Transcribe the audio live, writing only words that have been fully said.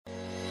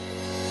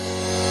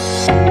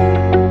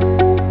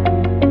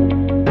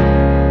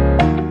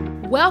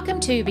Welcome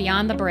to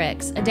Beyond the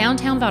Bricks, a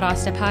Downtown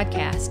Valdosta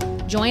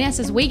podcast. Join us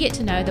as we get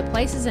to know the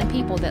places and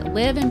people that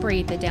live and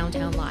breathe the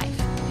downtown life,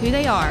 who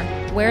they are,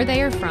 where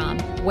they are from,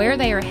 where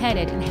they are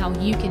headed, and how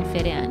you can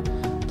fit in.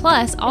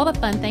 Plus, all the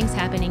fun things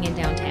happening in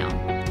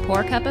downtown.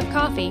 Pour a cup of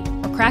coffee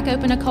or crack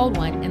open a cold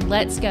one and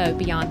let's go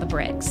beyond the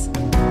bricks.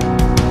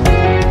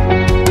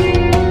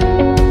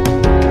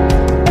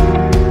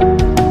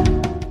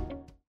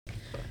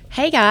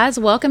 Hey guys,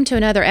 welcome to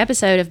another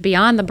episode of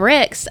Beyond the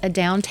Bricks, a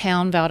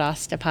Downtown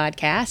Valdosta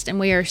podcast, and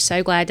we are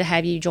so glad to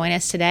have you join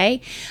us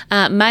today.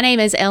 My name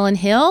is Ellen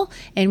Hill,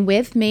 and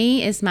with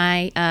me is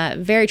my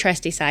very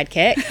trusty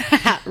sidekick,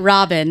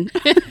 Robin.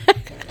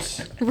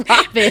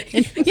 Robin.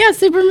 Yeah,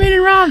 Superman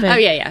and Robin. Oh,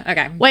 yeah,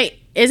 okay. Wait,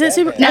 is it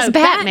Superman? That's No,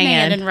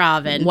 Batman and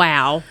Robin.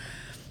 Wow.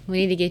 We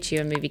need to get you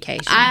a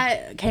moviecation.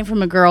 I came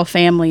from a girl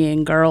family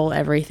and girl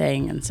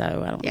everything, and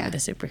so I don't Yeah. know the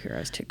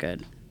superheroes too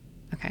good.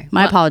 Okay.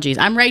 My apologies.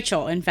 I'm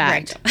Rachel, in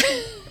fact.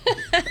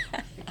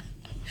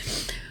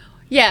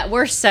 Yeah,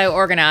 we're so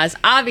organized,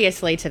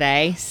 obviously,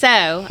 today.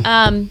 So,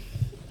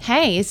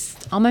 hey, it's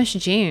almost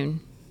June.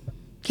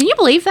 Can you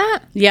believe that?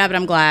 Yeah, but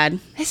I'm glad.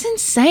 It's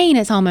insane.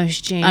 It's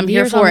almost June. I'm The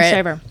here year's for almost it.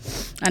 over.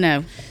 I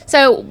know.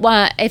 So,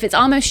 if it's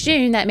almost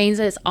June, that means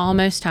it's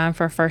almost time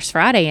for First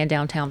Friday in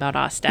downtown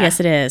Valdosta. Yes,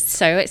 it is.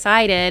 So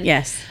excited.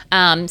 Yes.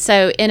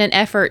 So, in an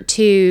effort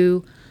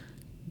to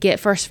get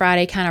First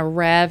Friday kind of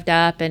revved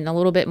up and a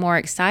little bit more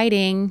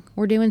exciting,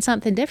 we're doing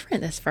something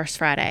different this First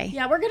Friday.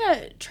 Yeah, we're going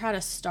to try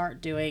to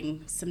start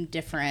doing some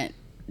different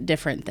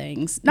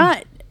things.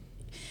 Not...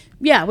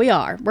 Yeah, we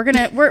are.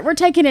 We're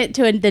taking it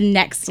to the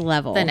next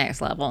level. The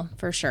next level.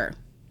 For sure.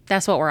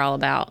 That's what we're all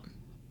about.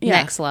 Yeah.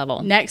 Next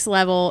level. Next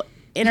level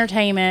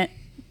entertainment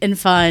and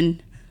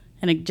fun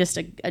and just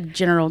a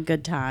general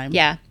good time.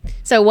 Yeah.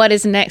 So what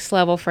is next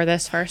level for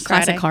this First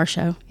Classic Friday? car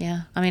show.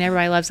 Yeah. I mean,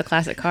 everybody loves a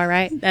classic car,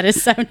 right? That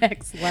is so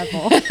next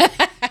level.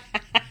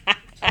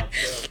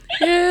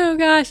 Oh,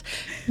 gosh.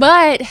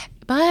 But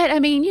I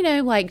mean, you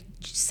know, like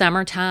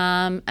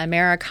summertime,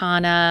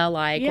 Americana,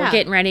 like Yeah. we're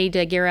getting ready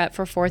to gear up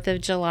for 4th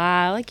of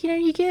July. Like, you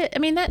know, I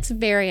mean, that's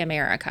very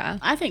America.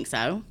 I think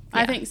so.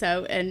 Yeah. I think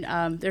so.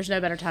 And there's no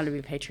better time to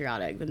be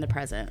patriotic than the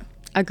present.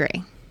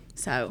 Agree.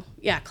 So,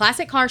 yeah,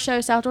 Classic Car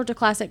Show, South Georgia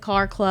Classic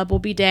Car Club will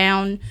be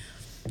down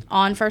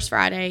on First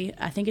Friday.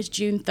 I think it's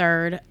June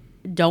 3rd.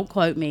 Don't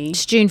quote me.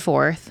 It's June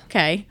 4th.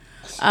 Okay.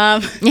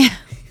 Yeah.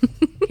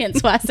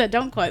 Hence why I said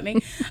don't quote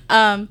me.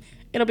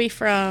 It'll be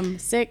from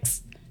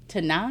 6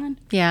 to 9.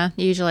 Yeah,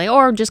 usually.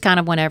 Or just kind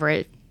of whenever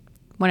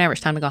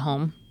it's time to go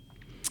home.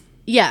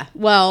 Yeah,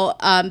 well,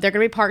 they're going to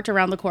be parked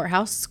around the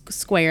courthouse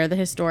square, the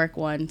historic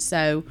one.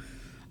 So,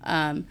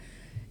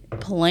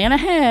 plan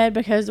ahead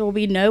because there will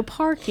be no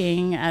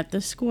parking at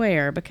the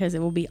square because it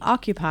will be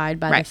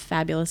occupied by Right. the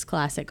fabulous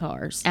classic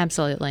cars.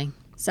 Absolutely.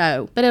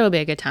 So, But it'll be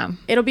a good time.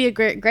 it'll be a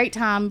great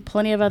time.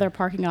 Plenty of other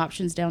parking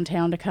options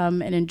downtown to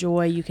come and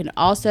enjoy. You can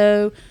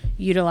also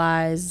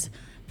utilize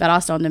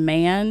Valdosta On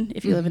Demand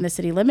if you live in the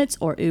city limits,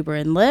 or Uber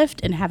and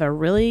Lyft, and have a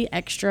really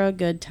extra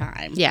good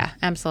time. Yeah,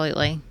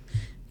 absolutely.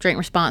 Drink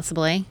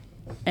responsibly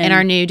in And-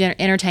 our new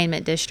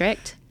entertainment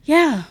district.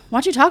 Yeah.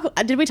 Why don't you talk?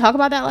 Did we talk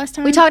about that last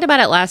time? We talked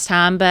about it last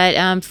time,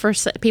 but for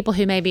people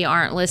who maybe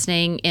aren't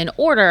listening in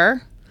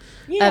order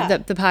of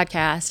the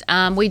podcast,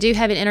 we do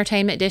have an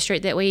entertainment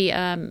district that we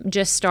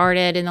just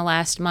started in the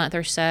last month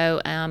or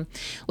so,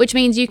 which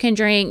means you can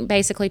drink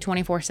basically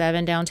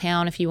 24/7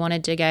 downtown if you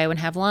wanted to go and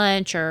have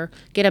lunch or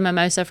get a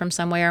mimosa from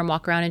somewhere and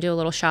walk around and do a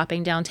little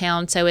shopping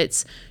downtown. So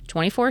it's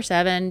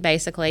 24/7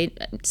 basically.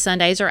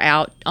 Sundays are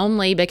out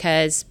only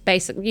because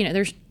basically, you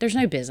know, there's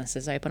no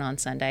businesses open on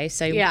Sundays.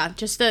 So Yeah,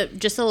 just a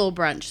little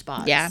brunch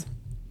spot. yeah.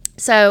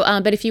 So,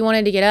 but if you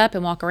wanted to get up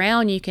and walk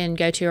around, you can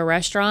go to a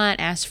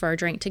restaurant, ask for a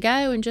drink to go,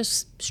 and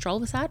just stroll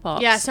the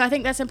sidewalks. Yeah, so I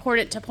think that's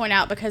important to point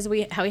out because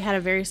we had a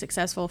very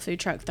successful food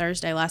truck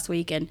Thursday last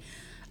week, and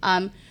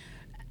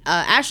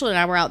Ashley and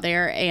I were out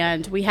there,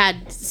 and we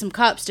had some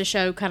cups to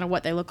show kind of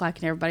what they look like,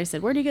 and everybody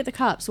said, "Where do you get the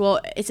cups?" Well,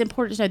 it's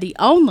important to know the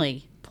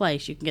only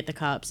place you can get the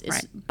cups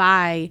is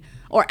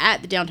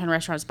at the downtown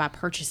restaurants by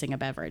purchasing a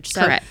beverage.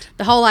 So Correct.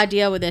 The whole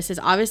idea with this is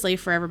obviously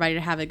for everybody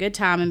to have a good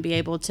time and be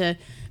able to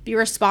be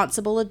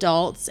responsible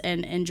adults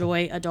and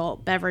enjoy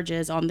adult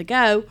beverages on the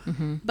go,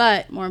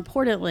 but more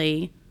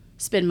importantly,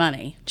 spend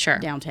money Sure.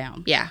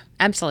 downtown. Yeah,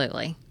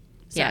 absolutely.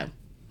 Yeah.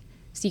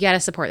 So you got to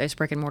support those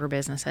brick and mortar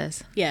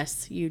businesses.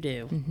 Yes, you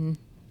do.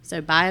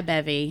 So buy a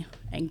bevy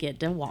and get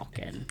to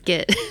walking.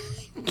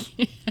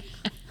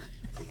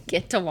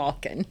 Get to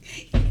walking.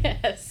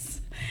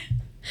 Yes.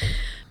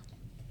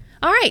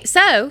 All right,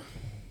 so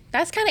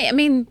that's kind of, I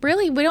mean,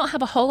 really, we don't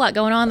have a whole lot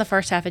going on the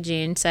first half of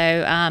June.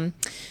 So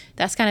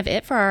that's kind of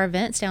it for our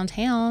events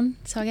downtown.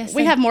 So I guess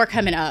We have more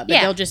coming up, but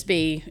Yeah. they'll just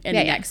be in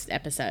the Yeah. next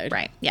episode.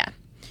 Right, yeah.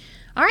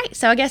 All right,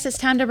 so I guess it's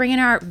time to bring in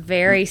our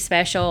very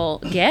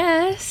special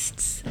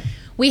guests.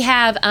 We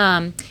have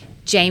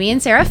Jamie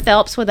and Sarah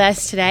Phelps with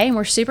us today, and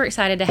we're super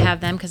excited to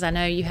have them because I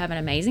know you have an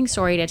amazing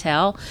story to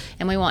tell,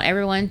 and we want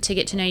everyone to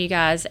get to know you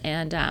guys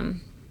and,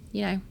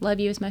 love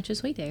you as much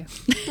as we do.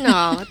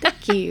 No,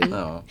 thank you.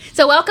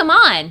 So welcome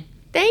on.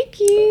 Thank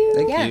you.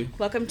 Thank Yeah. you.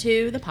 Welcome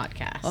to the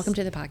podcast. Welcome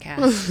to the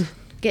podcast.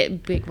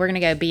 We're going to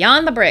go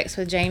beyond the bricks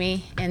with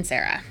Jamie and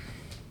Sarah.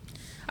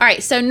 All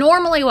right, so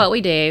normally what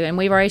we do, and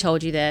we've already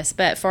told you this,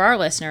 but for our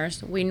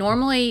listeners, we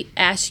normally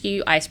ask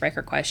you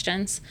icebreaker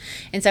questions.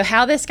 And so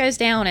how this goes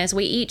down is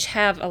we each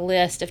have a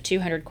list of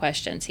 200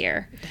 questions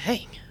here.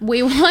 Dang.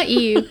 We want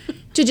you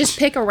to just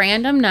pick a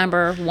random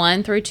number,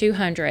 1 through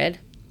 200,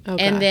 Oh,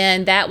 and gosh.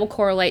 then that will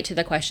correlate to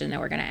the question that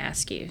we're going to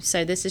ask you.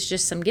 So this is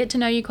just some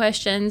get-to-know-you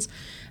questions,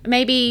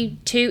 maybe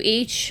 2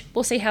 each.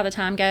 We'll see how the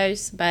time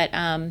goes, but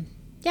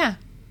yeah.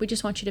 We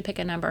just want you to pick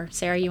a number.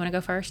 Sarah, you want to go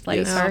first?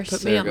 Ladies Yes. first. Put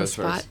me Sarah on the goes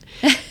spot.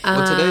 first.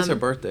 Well, today's her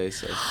birthday,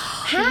 so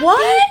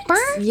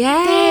What?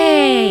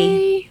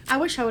 Yay! I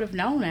wish I would have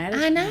known that.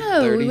 I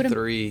know. We would've-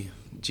 33,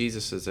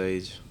 Jesus'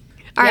 age.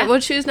 All right, Yeah. we'll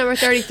choose number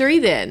 33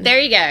 then.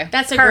 There you go.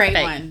 That's a Perfect.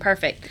 great one.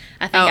 Perfect.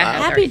 I think Oh, I have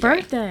Happy 33.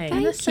 birthday.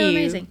 Thank That's so you.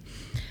 amazing.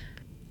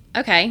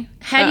 Okay.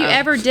 Have you Uh-oh.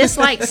 ever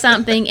disliked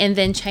something and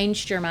then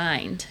changed your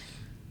mind?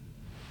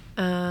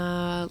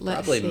 Let's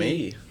Probably see.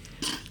 me.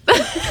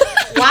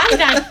 Why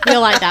did I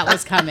feel like that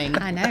was coming?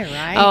 I know,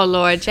 right? Oh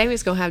Lord,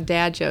 Jamie's gonna have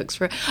dad jokes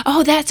for.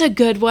 Oh, that's a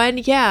good one.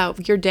 Yeah,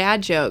 your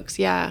dad jokes.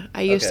 Yeah,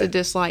 I used to Okay.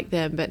 dislike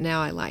them, but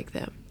now I like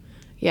them.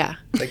 Yeah,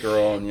 Take a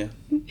roll on you.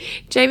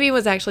 Jamie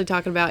was actually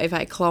talking about if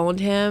I cloned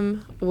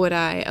him, would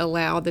I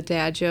allow the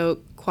dad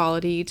joke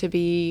quality to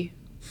be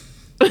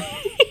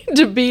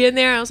to be in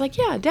there? I was like,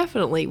 yeah,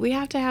 definitely. We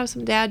have to have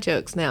some dad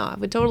jokes now. I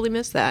would totally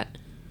miss that.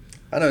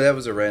 I know that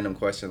was a random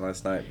question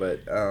last night, but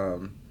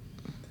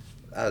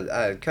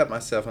I cut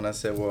myself and I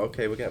said, well,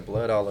 okay, we got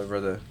blood all over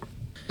the...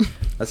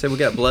 I said, we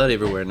got blood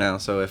everywhere now,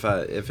 so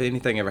if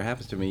anything ever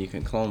happens to me, you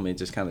can clone me,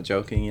 just kind of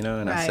joking, you know?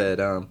 And I Right.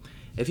 said,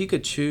 if you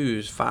could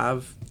choose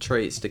 5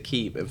 traits to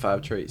keep and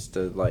 5 traits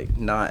to, like,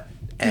 not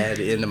add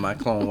into my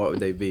clone, what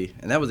would they be?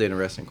 And that was an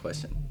interesting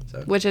question.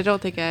 So Which I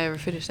don't think I ever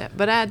finished that,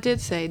 but I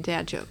did say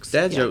dad jokes.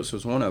 dad Yeah. jokes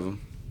was one of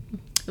them.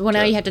 Well,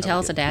 now you have to I tell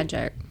would us a get-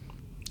 dad joke.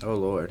 Oh,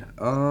 Lord.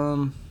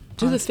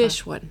 Do the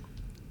fish one.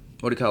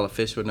 What do you call a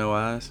fish with no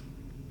eyes?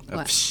 A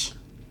What?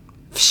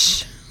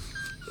 psh.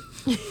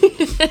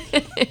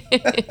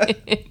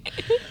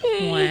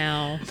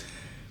 Wow.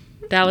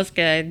 That was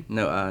good.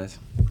 No eyes.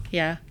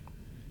 Yeah.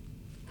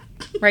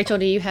 Rachel,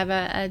 do you have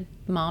a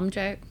mom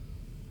joke?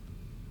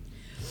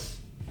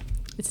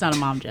 It's not a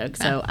mom joke,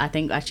 so I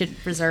think I should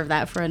reserve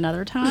that for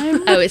another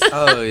time. Oh, it's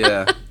Oh,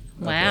 yeah.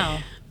 wow.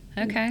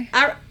 Okay.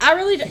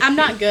 I'm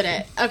not good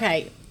at.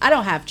 Okay, I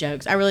don't have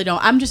jokes. I really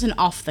don't. I'm just an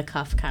off the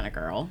cuff kind of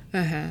girl.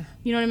 Uh-huh.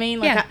 You know what I mean?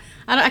 Like Yeah.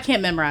 I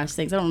can't memorize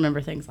things. I don't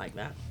remember things like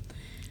that.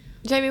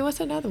 Jamie, what's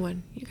another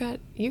one?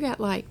 You got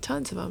like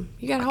tons of them.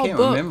 You got a I whole can't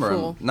book remember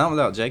full. them. Not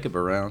without Jacob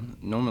around.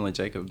 Normally,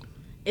 Jacob.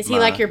 Is he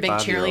like your big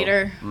five-year-old.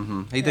 cheerleader?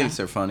 Mm-hmm. He thinks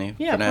they're funny.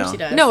 Yeah, for of course now. he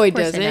does. No, he Of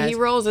course doesn't. does. He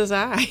rolls his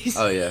eyes.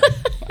 Oh yeah.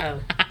 Oh.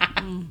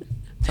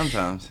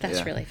 Sometimes. That's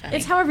yeah. really funny.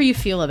 It's however you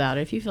feel about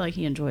it. If you feel like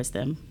he enjoys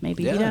them,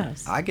 maybe he Yeah.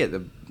 does. I get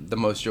the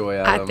most joy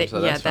out I of them. think So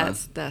yeah, that's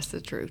fine. that's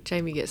the truth.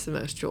 Jamie gets the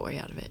most joy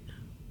out of it.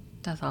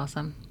 That's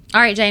awesome.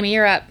 All right, Jamie,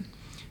 you're up.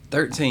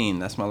 13.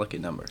 That's my lucky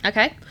number.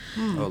 Okay.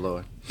 Oh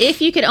Lord.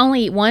 If you could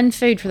only eat one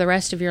food for the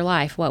rest of your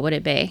life, what would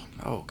it be?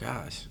 Oh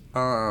gosh.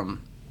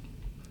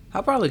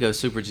 I'll probably go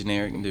super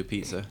generic and do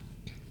pizza.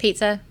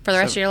 Pizza for the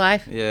rest of your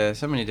life? Yeah,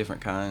 so many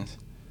different kinds.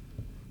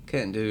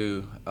 Can't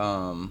do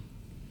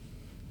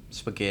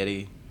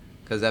spaghetti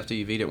because after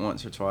you've eaten it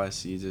once or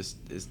twice, it's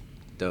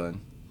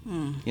done.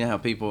 You know how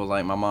people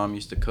like my mom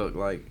used to cook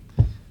like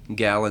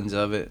gallons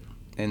of it,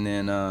 and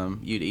then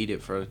you'd eat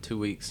it for 2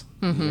 weeks.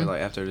 You're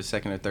like after the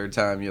second or third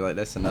time, you're like,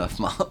 that's enough,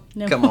 Mom.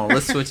 No Come on, more.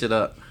 let's switch it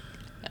up.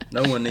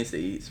 No one needs to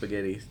eat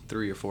spaghetti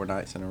 3 or 4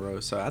 nights in a row.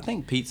 So I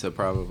think pizza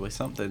probably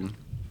something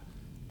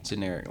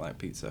generic like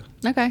pizza.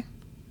 Okay.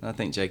 And I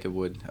think Jacob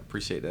would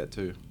appreciate that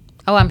too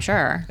Oh, I'm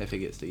sure. if he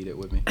gets to eat it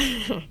with me.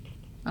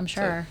 I'm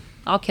sure.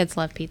 All kids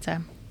love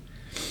pizza.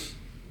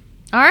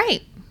 All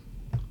right.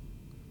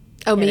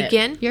 Oh, me Get it.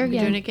 again? You're We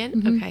doing it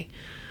again? Mhm. Okay.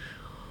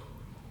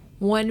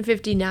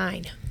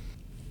 159.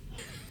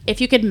 If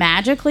you could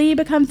magically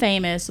become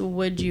famous,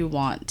 would you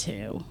want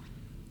to?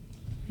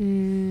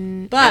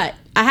 But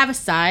I have a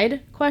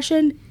side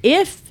question.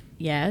 If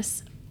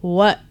yes,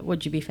 what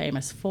would you be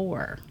famous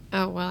for?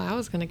 Oh, well, I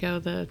was going to go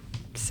the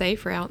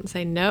safe route and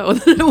say no,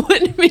 that I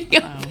wouldn't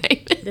become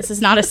famous. This is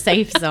not a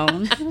safe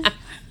zone.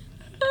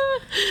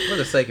 For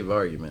the sake of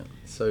argument,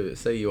 so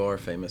say you are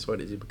famous, what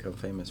did you become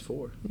famous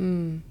for?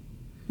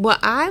 Well,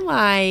 I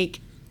like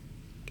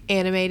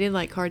animated,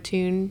 like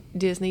cartoon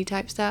Disney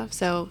type stuff.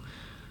 So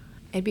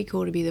it'd be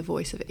cool to be the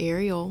voice of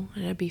Ariel,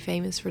 and I'd be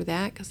famous for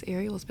that because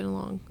Ariel's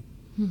been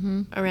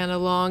around a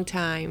long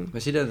time.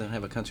 But she doesn't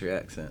have a country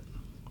accent.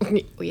 Well,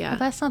 Well, yeah,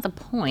 that's not the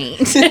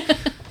point.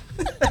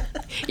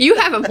 you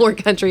have a more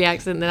country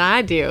accent than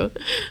I do.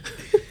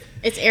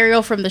 It's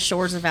Ariel from the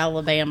shores of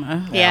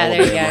Alabama. Yeah,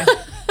 there you go.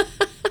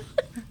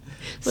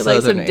 With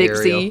like some Southern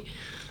Dixie, Ariel.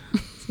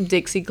 some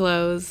Dixie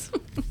clothes,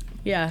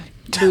 Yeah.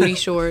 booty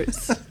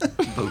shorts.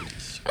 Booty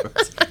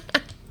shorts.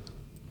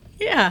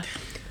 Yeah.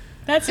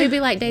 That's It'd be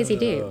like Daisy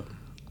Duke,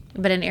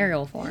 but in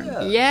Ariel form.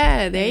 Yeah.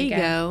 Yeah, there you you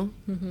go.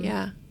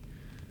 Yeah.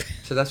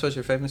 So that's what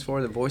you're famous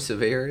for? The voice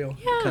of Ariel?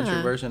 Yeah. The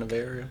country version of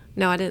Ariel?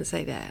 No, I didn't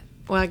say that.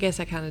 Well, I guess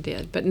I kind of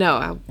did, but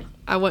no,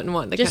 I wouldn't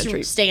want the Just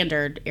country.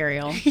 standard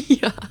Ariel.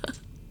 Yeah.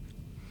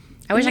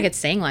 I wish I could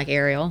sing like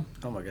Ariel.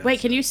 Oh my gosh. Wait,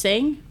 can you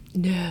sing?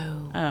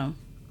 No. Oh.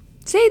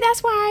 See,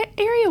 that's why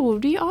Ariel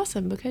would be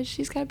awesome because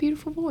she's got a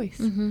beautiful voice.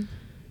 Mm-hmm.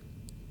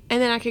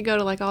 And then I could go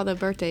to like all the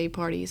birthday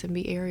parties and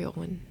be Ariel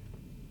and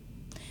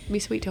be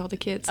sweet to all the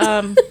kids.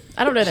 I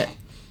don't know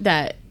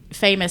that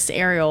famous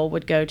Ariel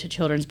would go to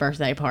children's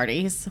birthday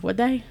parties, would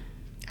they?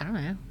 I don't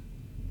know.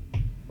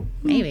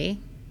 Maybe.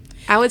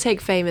 I would take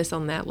famous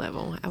on that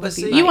level. I would But be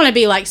see, like, You want to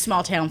be like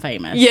small town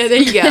famous. Yeah,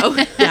 there you go.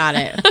 Got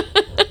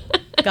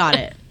it. Got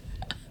it.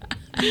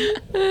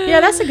 Yeah,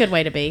 that's a good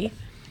way to be.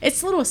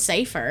 It's a little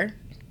safer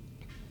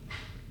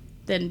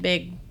than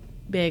big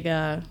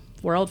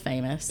world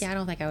famous. Yeah, I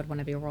don't think I would want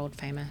to be world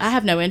famous. I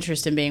have no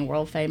interest in being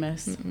world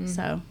famous.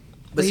 So,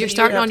 But Well, see, you're you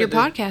starting have on to your do-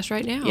 podcast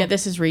right now. yeah,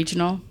 this is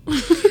regional.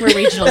 We're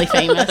regionally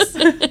famous.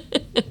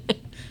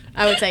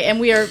 I would say, and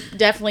we are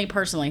definitely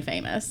personally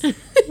famous.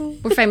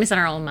 We're famous in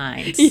our own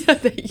minds. Yeah,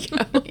 there you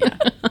go. Yeah.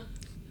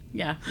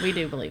 Yeah, we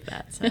do believe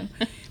that. So,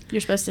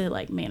 you're supposed to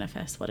like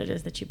manifest what it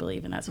is that you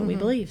believe, and that's what we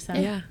believe. So,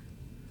 Yeah.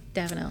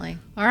 Definitely.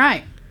 All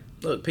right.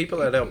 Look,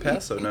 people at El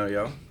Paso know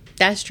y'all.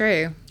 That's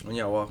true. When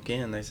y'all walk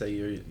in, they say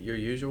you're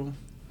usual.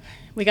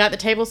 We got the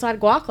tableside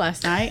guac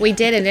last night. We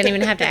did and didn't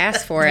even have to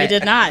ask for We it.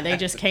 did not. They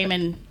just came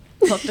and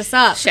hooked us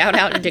up. Shout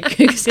out to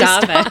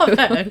Gustavo.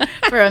 Gustavo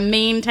for a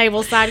mean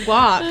tableside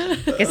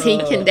guac. Because he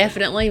can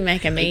definitely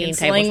make a mean He can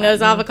table. sling those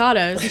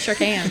avocados. He sure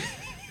can.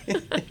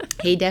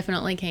 He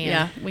definitely can.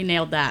 Yeah, we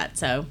nailed that.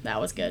 So that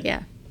was good.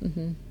 Yeah.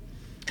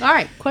 All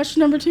right.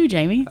 Question number 2,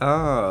 Jamie.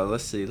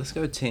 Let's see. Let's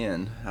go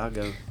 10. I'll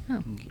go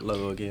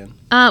low again.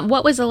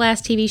 What was the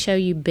last TV show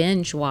you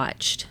binge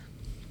watched?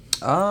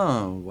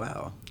 Oh,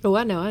 wow. Oh,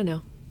 I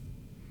know.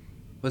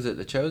 Was it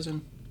The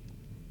Chosen?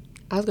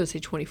 I was going to say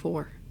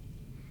 24.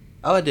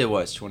 Oh, I did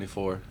watch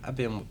 24. I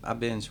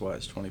binge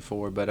watched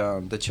 24,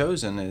 but The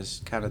Chosen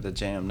is kind of the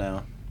jam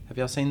now. Have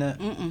y'all seen that?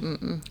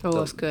 Oh,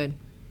 that's good.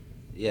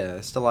 Yeah,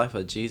 it's the life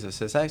of Jesus.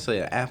 It's actually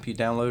an app you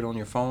download on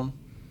your phone.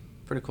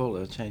 Pretty cool.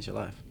 It'll change your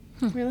life.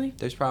 Really?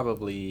 There's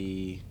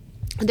probably...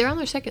 They're on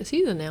their second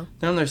season now.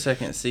 They're on their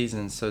second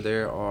season, so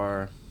there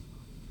are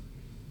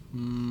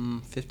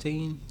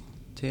 15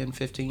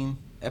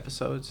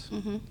 episodes.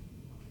 Mm-hmm.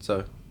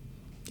 So,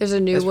 There's a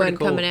new That's pretty one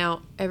cool. coming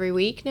out every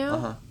week now.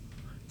 uh-huh.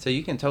 So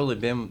you can totally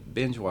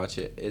binge watch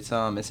it. It's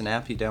an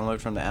app you download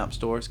from the App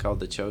Store. It's called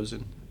The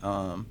Chosen.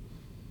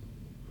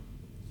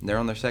 They're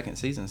on their second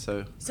season,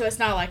 so So it's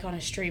not like on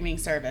a streaming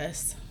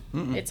service.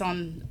 Mm-mm. It's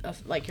on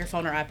like your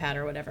phone or iPad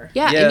or whatever.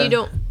 Yeah, Yeah. and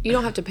you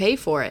don't have to pay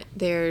for it.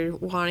 They're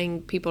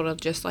wanting people to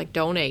just like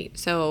donate.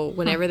 So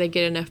whenever they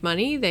get enough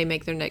money, they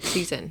make their next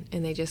season,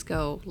 and they just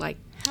go like,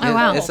 Oh,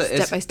 wow. It's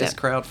Step by step. It's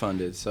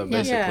crowdfunded, so Yeah.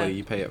 basically Yeah.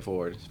 you pay it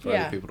forward for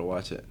Yeah. other people to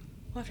watch it.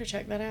 We'll have to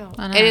check that out.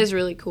 I know. it is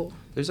really cool.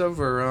 There's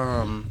over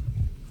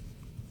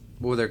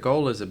well, their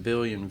goal is 1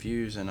 billion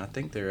views, and I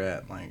think they're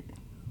at like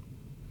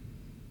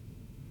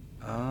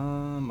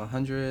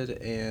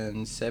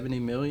 170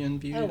 million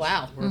views. Oh,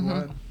 wow.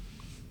 Worldwide.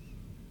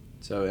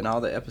 So in all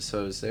the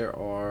episodes, there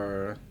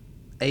are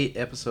 8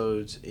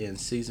 episodes in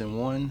season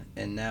 1,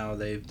 and now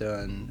they've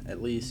done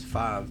at least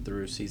 5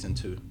 through season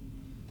 2.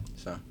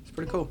 So it's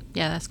pretty cool.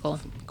 Yeah, that's cool.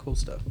 Cool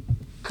stuff.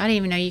 I didn't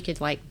even know you could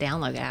like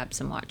download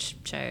apps and watch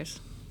shows.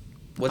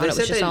 Well, I thought it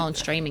was just all on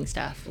streaming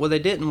stuff. Well, they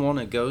didn't want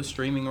to go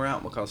streaming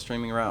route because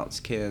streaming routes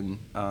can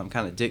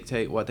kind of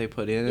dictate what they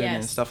put in and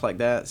Yes. stuff like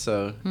that.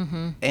 So,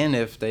 and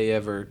if they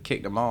ever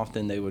kicked them off,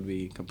 then they would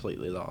be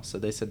completely lost. So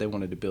they said they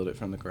wanted to build it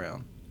from the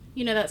ground.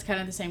 You know, that's kind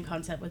of the same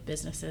concept with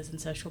businesses and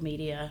social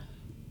media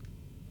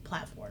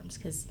platforms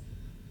because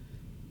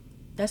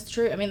that's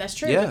true. I mean, that's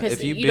true Yeah, because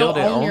if you you build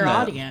don't it own on your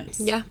that. audience.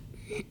 Yeah.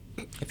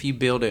 If you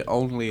build it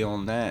only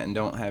on that and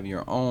don't have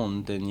your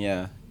own, then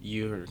yeah,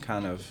 you're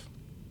kind of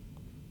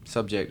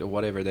subject to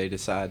whatever they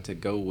decide to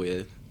go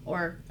with.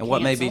 Or And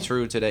what may be cancel.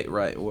 true today,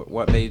 right?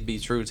 What may be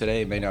true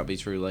today may not be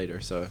true later.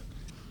 So,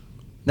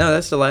 no,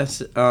 that's the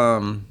last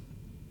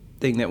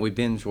thing that we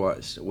binge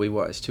watched. We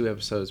watched 2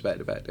 episodes back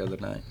to back the other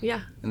night,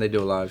 Yeah. and they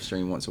do a live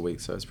stream once a week,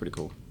 so it's pretty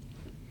cool.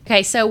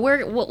 Okay, so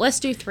let's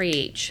do 3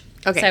 each.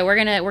 Okay. So we're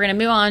gonna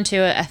move on to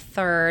a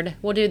third.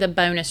 We'll do the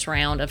bonus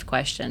round of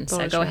questions.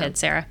 Bonus so go round. ahead,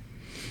 Sarah.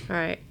 All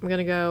right. I'm going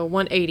to go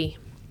 180.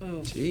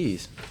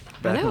 Jeez,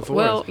 I back know. and forth,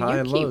 Well, high you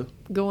and keep low.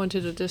 going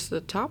to just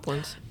the top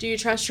ones. Do you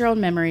trust your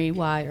own memory?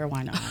 Why or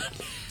why not?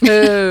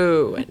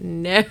 Oh,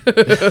 no.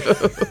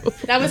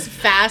 That was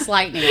fast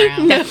lightning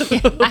round.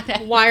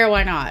 Why or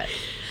why not?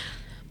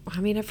 I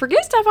mean, I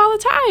forget stuff all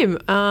the time.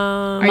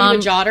 Are you a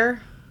jotter?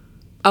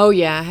 Oh,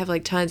 yeah. I have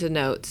like tons of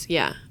notes.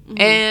 Yeah.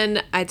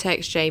 And I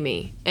text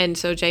Jamie. And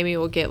so Jamie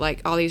will get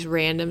like all these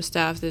random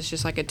stuff that's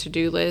just like a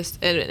to-do list.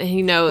 And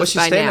he knows Well, she's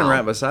by standing now.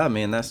 right beside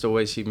me, and that's the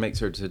way she makes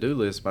her to-do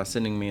list, by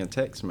sending me a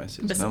text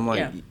message. And I'm like,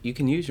 yeah. you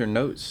can use your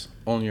notes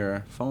on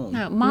your phone.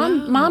 No,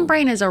 mom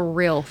brain is a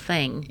real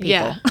thing. People.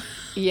 Yeah.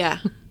 Yeah.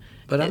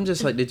 But I'm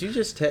just like, did you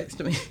just text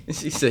me? And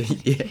she said,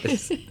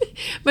 yes.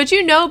 But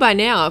you know by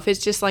now, if it's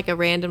just like a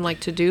random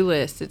like to-do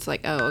list, it's like,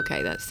 oh,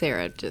 okay, that's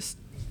Sarah. Just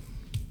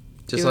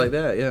like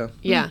that, yeah.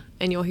 yeah,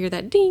 and you'll hear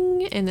that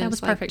ding, and then That was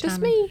it's like, perfect just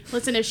timing. me.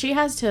 Listen, if she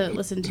has to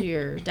listen to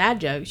your dad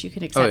jokes, you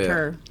can accept yeah.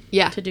 her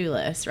Yeah. to-do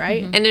list,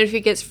 right? And then if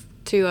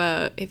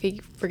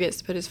he forgets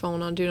to put his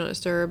phone on Do Not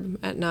Disturb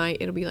at night,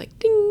 it'll be like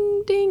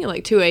ding, ding, at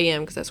like 2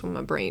 a.m. because that's when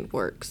my brain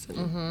works.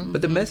 And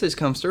But the message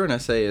comes through, and I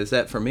say, is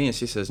that for me? And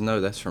she says, no,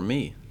 that's for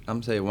me.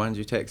 I'm saying, why didn't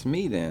you text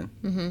me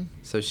then?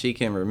 So she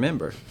can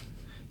remember.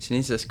 She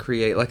needs to just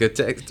create like a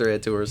text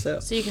thread to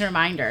herself. So you can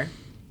remind her.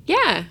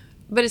 Yeah,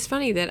 but it's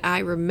funny that I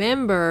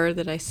remember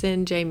that I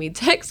send Jamie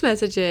text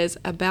messages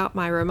about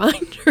my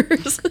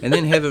reminders. And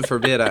then, heaven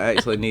forbid, I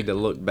actually need to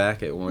look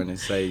back at one and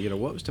say, you know,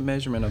 what was the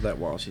measurement of that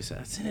wall? She said,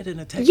 I sent it in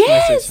a text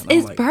Yes, message. And I'm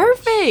it's like, oh,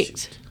 perfect.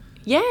 shoot.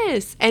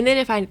 Yes, and then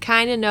if I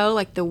kind of know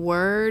like the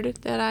word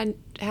that I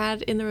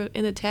had in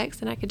the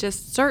text, then I could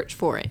just search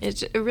for it.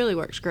 It really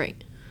works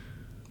great.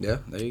 Yeah,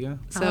 there you go.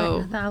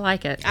 So I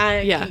like it.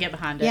 I Yeah. can get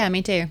behind it. Yeah,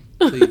 me too.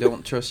 So you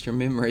don't trust your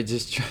memory,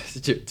 just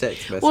trust your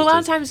text messages. well, a lot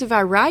of times if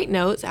I write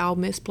notes, I'll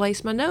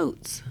misplace my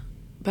notes,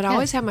 but I Yeah.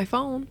 always have my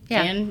phone.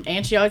 Yeah.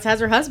 And she always has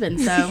her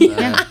husband, so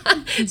Yeah.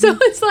 So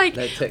it's like,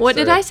 That text what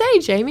did thread. I say,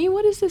 Jamie?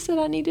 What is this that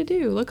I need to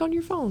do? Look on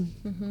your phone.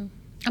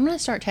 I'm going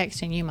to start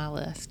texting you my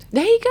list.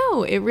 There you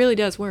go. It really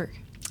does work.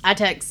 I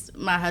text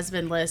my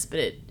husband list,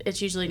 but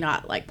it's usually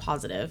not like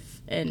positive,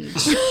 and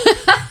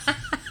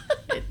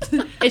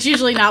it's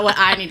usually not what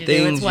I need to do.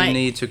 Things It's what you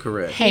need to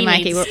correct. Hey, he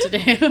Mikey, needs to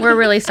do. we're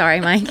really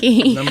sorry,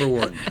 Mikey. Number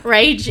one.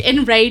 rage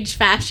in rage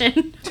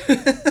fashion.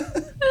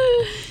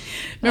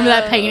 Remember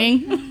that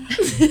painting?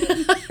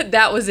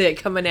 That was it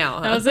coming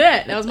out. That was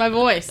it. That was my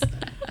voice.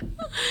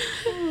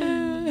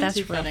 That's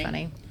Too real funny.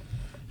 funny.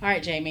 All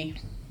right, Jamie.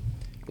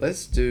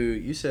 Let's do,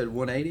 you said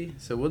 180,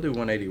 so we'll do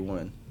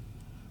 181.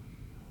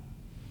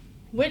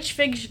 Which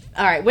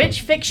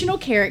fictional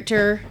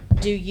character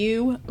do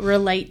you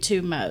relate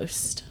to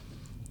most?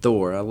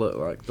 Thor, I look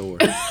like Thor.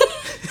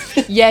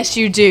 Yes,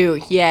 you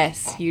do.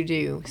 Yes, you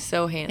do.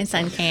 So handsome. It's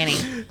uncanny.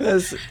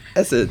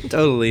 That's a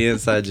totally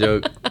inside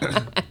joke.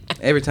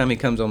 Every time he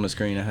comes on the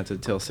screen, I have to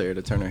tell Sarah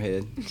to turn her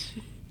head.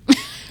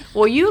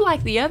 Well, you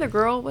like the other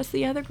girl. What's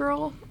the other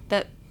girl?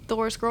 That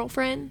Thor's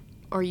girlfriend?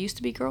 Or used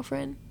to be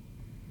girlfriend?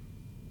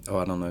 Oh,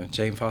 I don't know.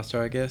 Jane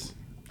Foster, I guess.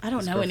 I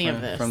don't know any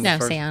of this. From No, the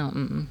first, see, I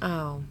don't.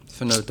 Oh.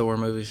 for no Thor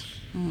movies.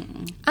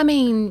 I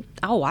mean,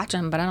 I'll watch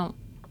them, but I don't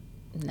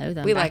know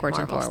them We like backwards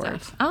and Marvel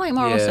forwards. stuff. I like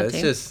Marvel Yeah, stuff it's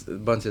too.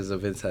 just bunches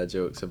of inside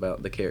jokes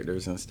about the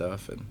characters and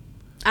stuff. And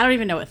I don't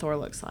even know what Thor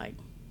looks like.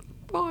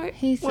 Boy,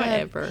 he's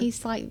whatever.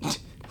 He's like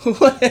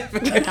whatever.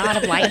 God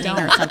of lightning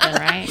or something,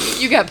 right?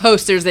 You got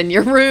posters in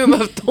your room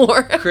of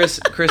Thor. Chris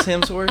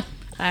Hemsworth.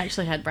 I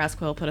actually had Brass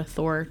Quill put a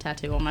Thor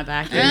tattoo on my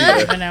back. I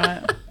didn't even know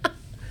it.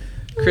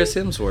 Chris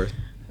Hemsworth.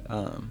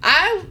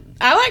 I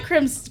like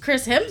Chris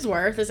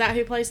Hemsworth. Is that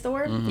who plays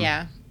Thor?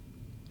 Yeah.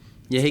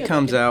 Yeah, he good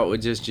comes looking. out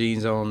with just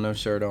jeans on, no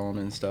shirt on,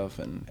 and stuff,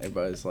 and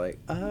everybody's like,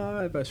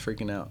 everybody's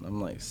freaking out. And I'm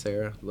like,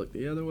 Sarah, look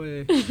the other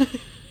way.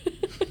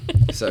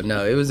 So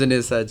no, it was an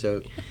inside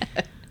joke.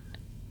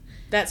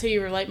 That's who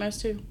you relate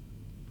most to?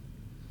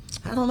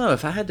 I don't know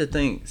if I had to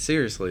think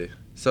seriously.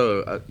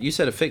 So you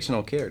said a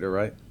fictional character,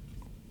 right?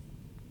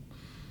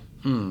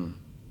 Do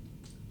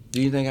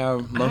you think I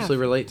mostly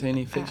relate to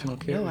any fictional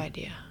character? No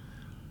idea.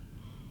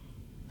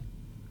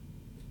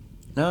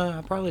 No,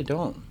 I probably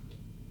don't.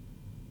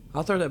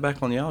 I'll throw that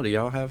back on y'all. Do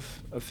y'all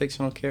have a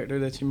fictional character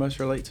that you most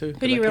relate to?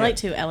 Who do you relate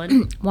to,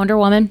 Ellen? Wonder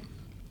Woman.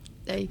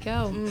 There you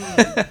go.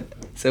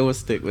 So we'll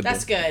stick with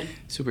That's the good.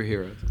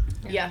 superheroes.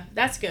 Yeah,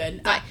 that's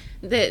good. Like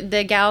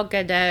the Gal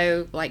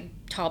Gadot, like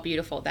tall,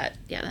 beautiful.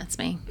 That's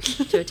me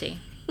to a T.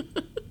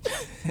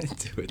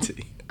 To a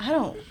T. I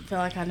don't feel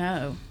like I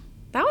know.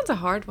 That one's a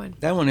hard one.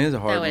 That one is a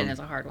hard That one. one is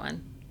a hard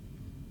one.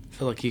 I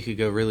feel like you could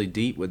go really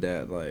deep with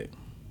that, like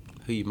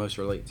who you most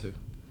relate to.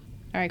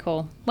 All right,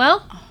 cool.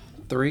 Well,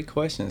 3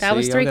 questions. That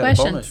was y'all 3 got a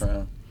bonus questions.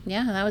 round.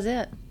 yeah, that was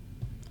it.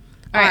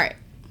 All right.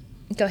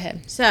 Go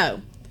ahead.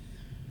 So,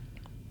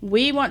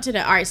 we want to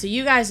know. All right, so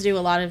you guys do a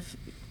lot of.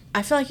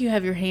 I feel like you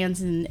have your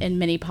hands in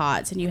many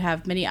pots and you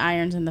have many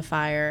irons in the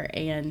fire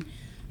and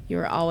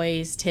you're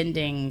always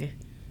tending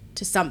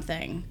to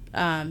something.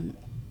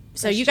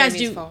 So, you guys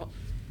do. Well,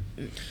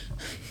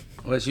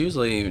 it's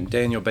usually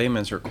Daniel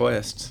Bayman's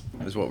requests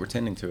is what we're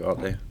tending to all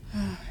day.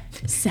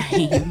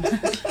 Same.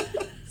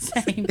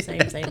 Same.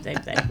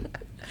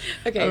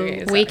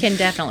 Okay. We can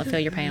definitely feel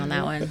your pain on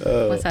that one.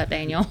 What's up,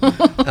 Daniel?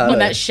 When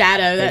that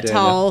shadow, that Daniel.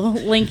 tall,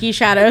 lanky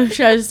shadow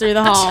shows through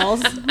the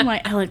halls. I'm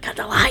like, Ellen, cut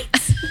the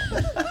lights.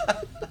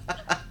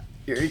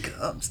 Here he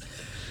comes.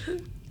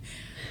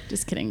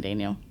 Just kidding,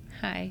 Daniel.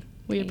 Hi.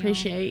 We Daniel.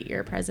 appreciate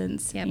your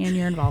presence Yep. and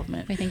your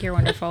involvement. We think you're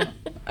wonderful.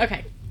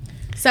 Okay.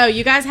 So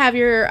you guys have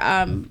your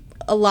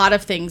a lot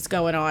of things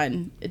going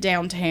on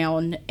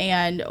downtown,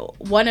 and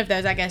one of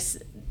those, I guess,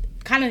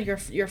 kind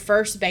of your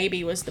first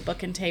baby was the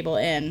Book and Table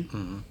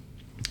Inn.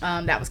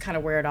 That was kind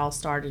of where it all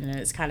started, and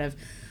it's kind of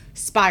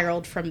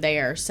spiraled from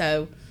there.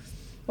 So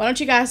why don't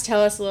you guys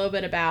tell us a little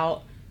bit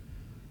about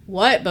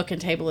what Book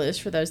and Table is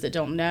for those that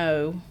don't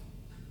know.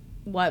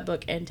 What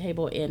Book and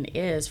Table Inn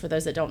is for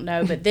those that don't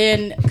know, but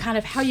then kind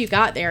of how you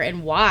got there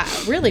and why,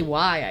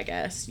 I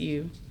guess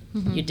you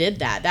did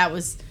that. That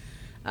was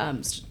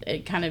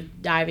kind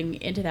of diving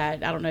into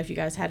that. I don't know if you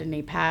guys had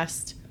any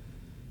past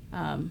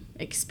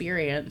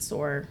experience,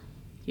 or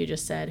you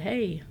just said,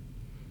 hey,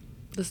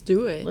 let's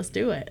do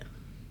it.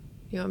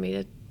 You want me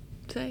to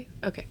say?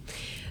 Okay.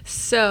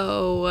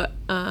 So,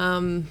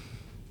 where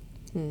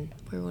do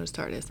we want to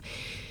start this?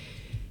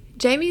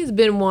 Jamie's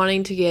been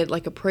wanting to get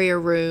like a prayer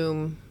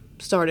room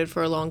started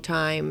for a long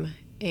time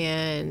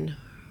and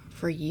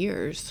for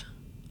years.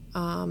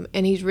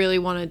 And he's really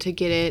wanted to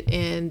get it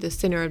in the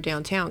center of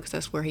downtown because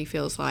that's where he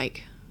feels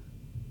like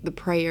the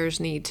prayers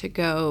need to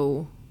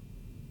go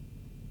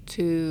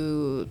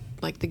to,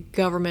 like, the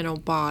governmental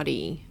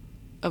body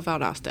of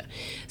Valdosta.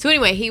 So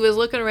anyway, he was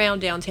looking around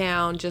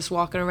downtown, just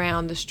walking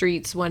around the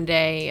streets one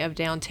day of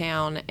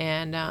downtown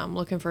and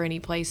looking for any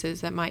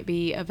places that might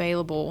be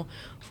available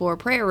for a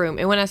prayer room.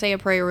 And when I say a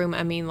prayer room,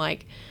 I mean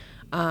like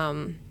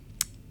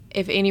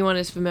if anyone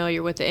is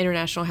familiar with the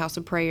International House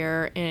of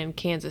Prayer in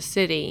Kansas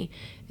City,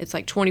 it's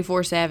like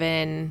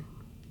 24/7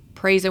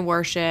 praise and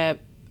worship,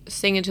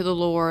 singing to the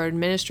Lord,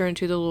 ministering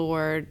to the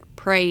Lord,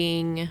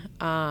 praying,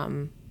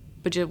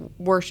 but just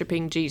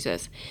worshiping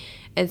Jesus.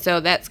 And so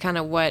that's kind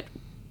of what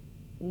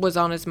was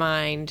on his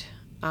mind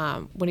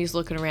when he's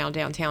looking around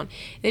downtown.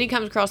 Then he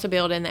comes across a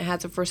building that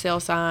has a for sale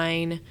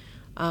sign,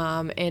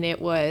 and it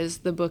was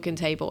the Book and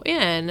Table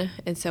Inn.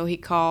 And so he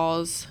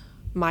calls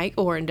Mike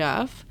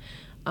Orenduff,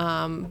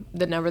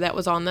 the number that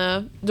was on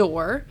the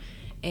door,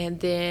 and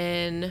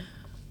then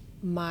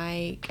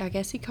Mike, I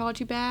guess he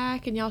called you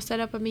back and y'all set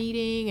up a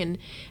meeting, and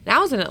I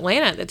was in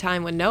Atlanta at the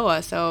time with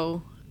Noah,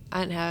 so I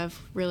didn't have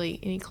really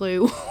any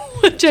clue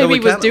what Jamie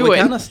was doing. We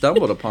kind of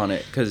stumbled upon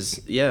it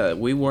because,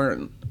 we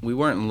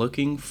weren't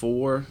looking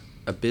for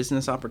a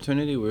business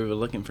opportunity. We were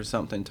looking for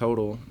something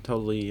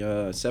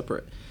totally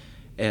separate.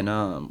 And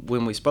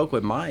when we spoke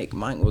with Mike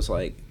was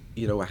like,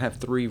 I have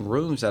 3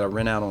 rooms that I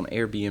rent out on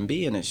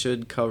Airbnb, and it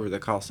should cover the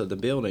cost of the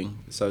building.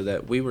 So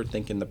that we were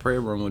thinking the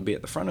prayer room would be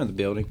at the front of the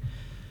building.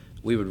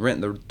 We would rent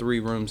the 3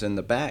 rooms in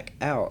the back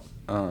out,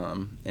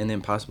 and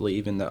then possibly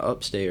even the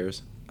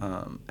upstairs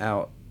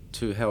out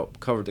to help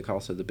cover the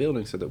cost of the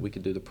building so that we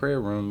could do the prayer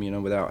room,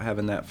 without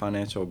having that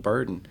financial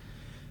burden.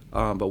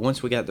 But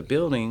once we got the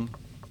building,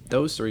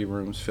 those 3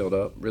 rooms filled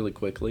up really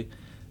quickly.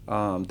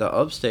 The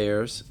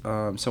upstairs,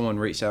 someone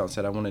reached out and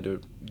said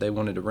they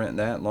wanted to rent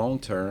that long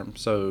term.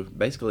 So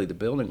basically the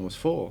building was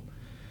full.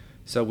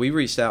 So we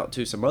reached out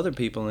to some other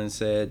people and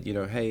said,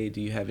 hey, do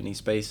you have any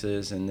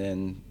spaces? And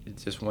then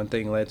just one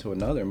thing led to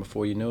another. And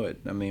before you knew it,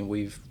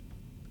 we've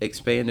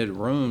expanded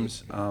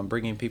rooms,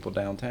 bringing people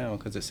downtown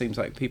because it seems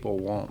like people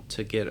want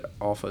to get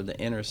off of the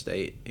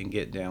interstate and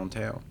get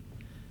downtown.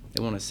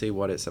 They want to see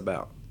what it's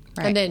about.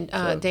 Right. And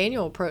then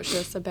Daniel approached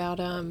us about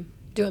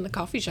doing the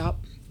coffee shop.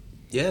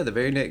 Yeah, the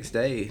very next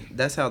day.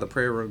 That's how the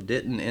prayer room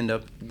didn't end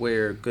up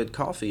where Good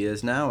Coffee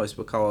is now, is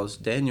because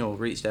Daniel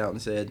reached out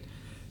and said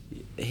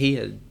he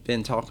had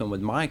been talking with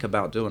Mike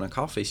about doing a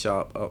coffee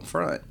shop up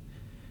front.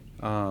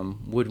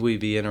 Would we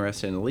be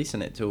interested in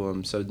leasing it to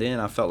him? So then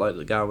I felt like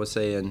the guy was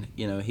saying,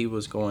 he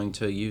was going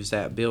to use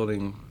that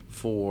building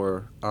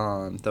for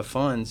the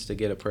funds to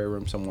get a prayer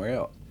room somewhere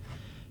else.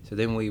 So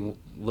then we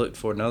looked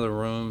for another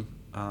room,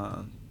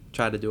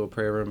 tried to do a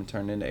prayer room and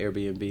turned into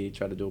Airbnb,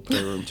 tried to do a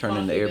prayer room, turned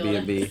into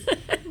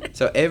Airbnb.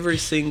 So every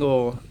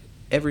single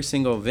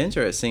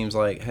venture, it seems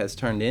like, has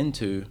turned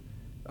into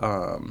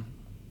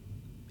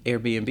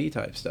Airbnb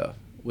type stuff,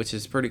 which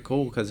is pretty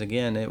cool because,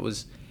 again, it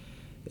was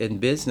in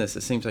business,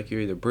 it seems like you're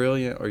either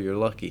brilliant or you're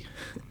lucky,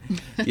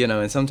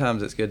 and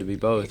sometimes it's good to be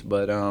both.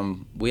 But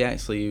we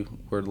actually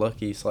were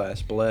lucky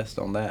 / blessed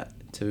on that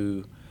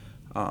to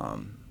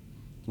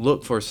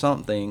look for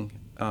something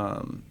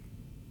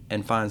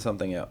and find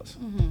something else,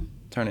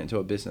 turn it into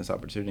a business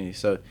opportunity.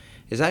 So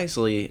it's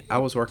actually, I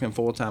was working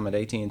full-time at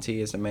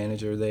AT&T as a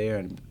manager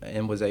there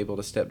and was able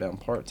to step down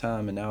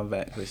part-time, and now I've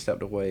actually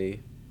stepped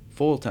away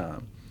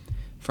full-time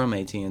from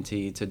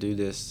AT&T to do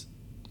this,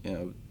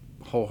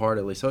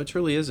 wholeheartedly. So it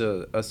truly is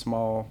a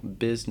small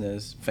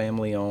business,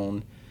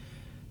 family-owned.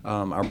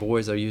 Our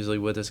boys are usually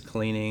with us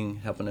cleaning,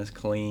 helping us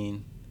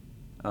clean.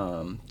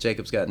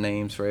 Jacob's got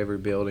names for every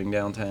building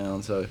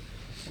downtown. So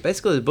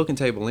basically the Book and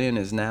Table Inn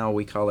is now,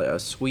 we call it a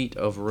suite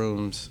of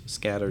rooms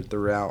scattered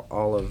throughout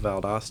all of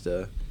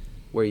Valdosta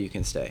where you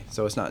can stay.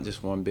 So it's not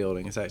just one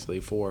building. It's actually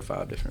 4 or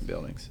 5 different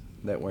buildings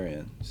that we're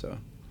in. So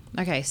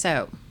Okay,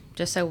 so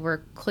just so we're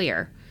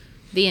clear,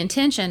 the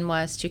intention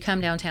was to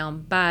come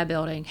downtown, buy a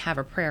building, have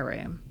a prayer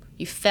room.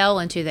 You fell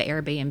into the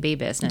Airbnb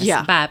business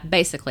by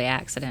basically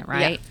accident,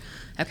 right?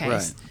 Yeah. Okay.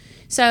 Right.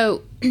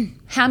 So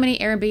how many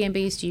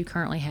Airbnbs do you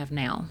currently have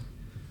now?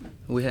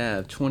 We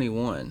have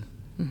 21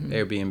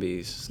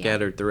 Airbnbs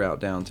scattered throughout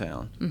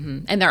downtown.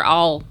 And they're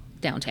all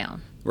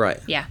downtown. Right.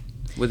 Yeah.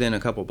 Within a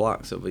couple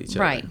blocks of each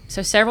other. Right.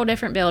 So several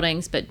different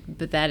buildings, but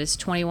that is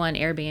 21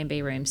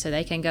 Airbnb rooms. So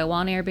they can go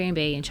on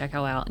Airbnb and check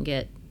out and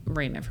get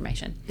room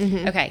information.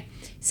 Okay.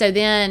 So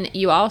then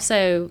you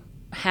also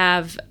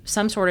have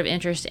some sort of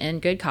interest in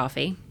good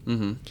coffee.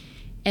 Mm-hmm.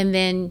 And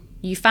then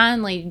you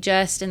finally,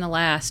 just in the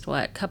last,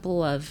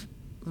 couple of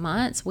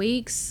months,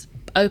 weeks,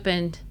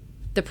 opened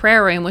the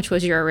prayer room, which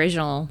was your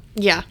original.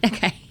 Yeah.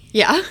 Okay.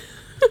 Yeah.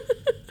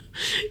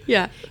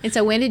 Yeah. And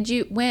so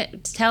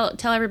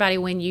tell everybody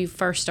when you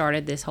first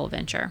started this whole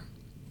venture.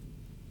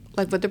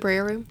 Like with the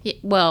prayer room? Yeah,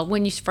 well,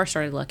 when you first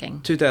started looking.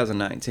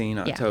 2019,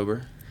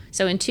 October.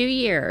 So in 2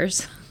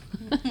 years,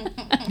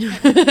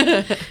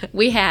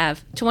 we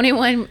have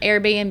 21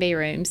 Airbnb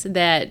rooms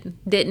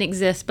that didn't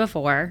exist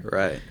before.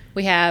 Right.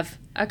 We have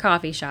a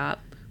coffee shop.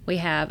 We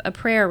have a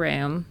prayer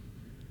room.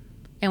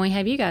 And we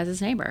have you guys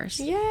as neighbors.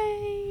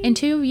 Yay. In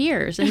 2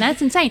 years. And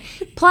that's insane.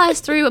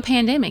 Plus through a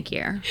pandemic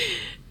year.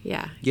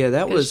 Yeah. Yeah,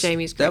 that was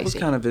Jamie's that was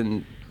crazy. kind of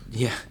in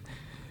yeah.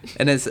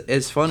 And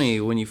it's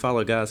funny when you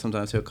follow God,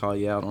 sometimes he'll call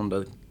you out on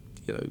the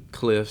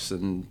cliffs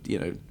and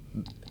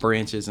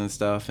branches and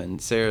stuff,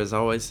 and Sarah's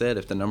always said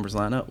if the numbers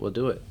line up, we'll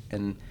do it.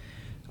 And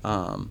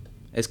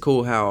it's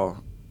cool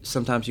how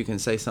sometimes you can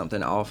say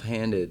something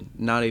offhanded,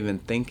 not even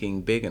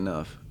thinking big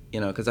enough,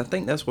 because I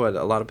think that's what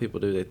a lot of people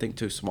do. They think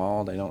too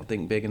small, they don't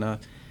think big enough,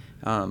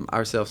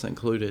 ourselves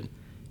included.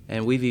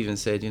 And we've even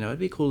said, it'd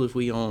be cool if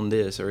we owned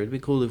this, or it'd be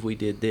cool if we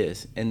did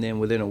this. And then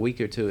within a week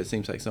or two, it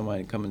seems like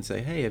somebody would come and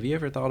say, hey, have you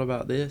ever thought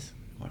about this?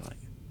 We're like,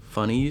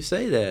 funny you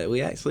say that.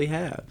 We actually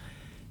have.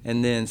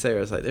 And then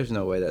Sarah's like, there's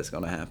no way that's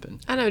going to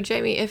happen. I know,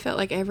 Jamie, it felt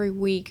like every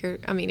week,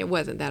 it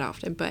wasn't that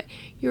often, but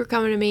you were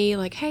coming to me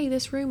like, hey,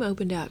 this room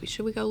opened up.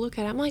 Should we go look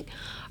at it? I'm like,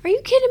 are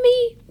you kidding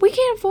me? We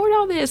can't afford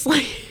all this.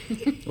 Like,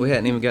 we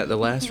hadn't even got the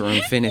last room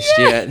finished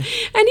yet.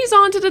 And he's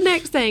on to the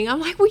next thing.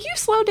 I'm like, will you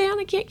slow down?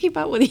 I can't keep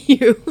up with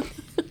you.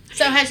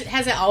 So has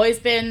it always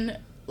been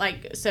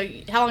like, so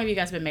how long have you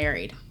guys been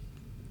married?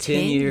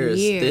 10 years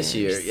this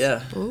year,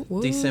 yeah. Ooh,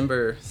 ooh.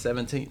 December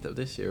 17th of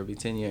this year will be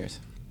 10 years.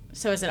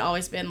 So has it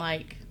always been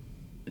like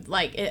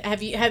have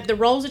the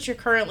roles that you're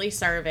currently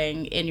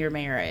serving in your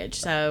marriage?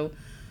 So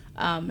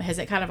has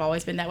it kind of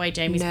always been that way?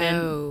 Jamie's been.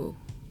 No,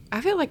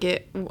 I feel like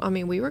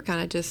we were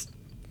kind of just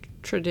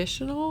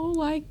traditional.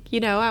 Like,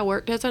 I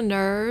worked as a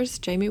nurse.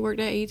 Jamie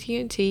worked at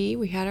AT&T.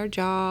 We had our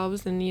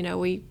jobs, and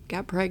we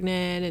got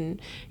pregnant,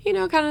 and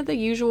kind of the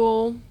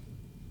usual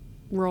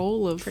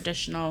role of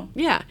Traditional.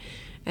 Yeah.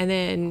 And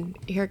then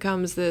here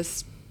comes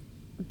this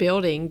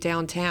building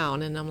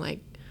downtown, and I'm like,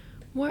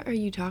 what are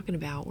you talking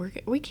about?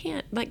 We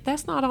can't, like,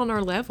 that's not on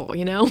our level,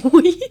 we're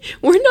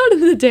not in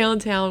the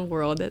downtown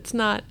world. That's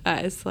not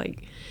us.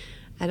 Like,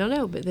 I don't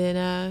know. But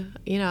then,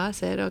 I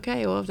said,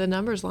 okay, well, if the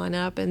numbers line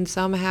up and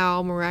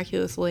somehow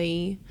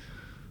miraculously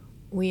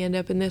we end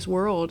up in this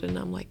world, and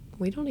I'm like,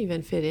 we don't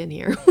even fit in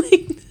here.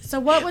 So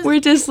what was, we're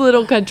just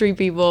little country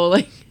people.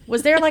 Like,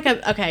 was there like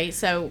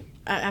so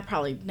I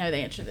probably know the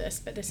answer to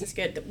this, but this is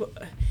good.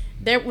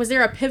 Was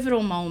there a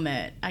pivotal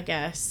moment, I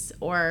guess,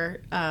 or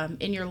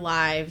in your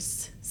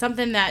lives,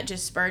 something that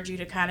just spurred you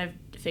to kind of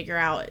figure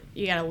out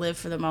you got to live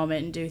for the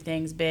moment and do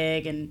things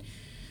big and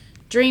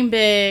dream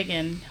big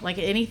and like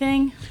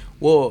anything?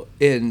 Well,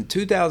 in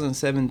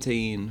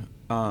 2017,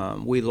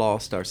 we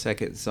lost our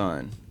second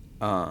son,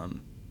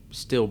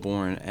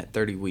 stillborn at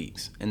 30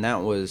 weeks, and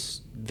that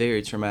was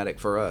very traumatic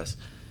for us.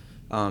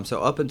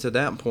 So up until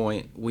that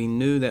point, we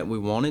knew that we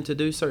wanted to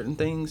do certain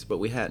things, but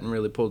we hadn't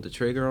really pulled the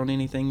trigger on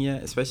anything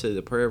yet, especially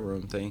the prayer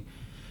room thing.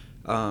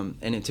 And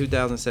in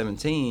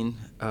 2017,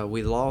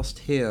 we lost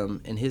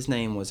him, and his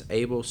name was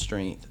Able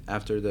Strength,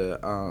 after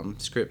the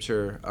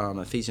scripture,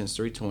 Ephesians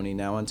 3:20,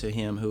 now unto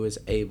him who is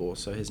able.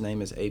 So his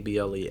name is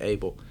A-B-L-E,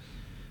 Able.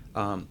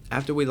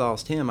 After we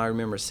lost him, I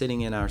remember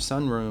sitting in our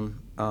sunroom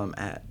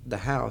at the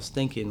house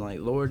thinking, like,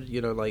 Lord,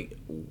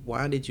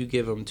 why did you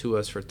give him to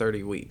us for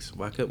 30 weeks?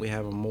 Why couldn't we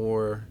have him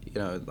more?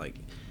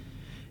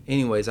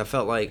 Anyways, I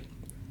felt like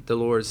the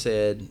Lord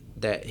said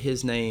that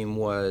his name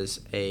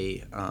was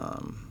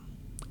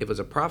it was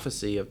a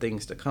prophecy of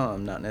things to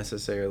come, not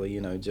necessarily,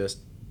 just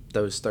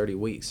those 30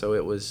 weeks. So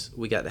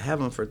we got to have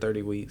him for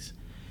 30 weeks.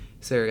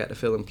 Sarah got to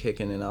feel him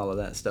kicking and all of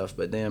that stuff.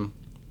 But then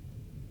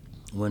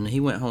when he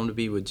went home to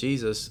be with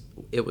Jesus,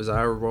 it was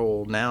our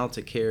role now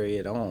to carry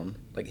it on,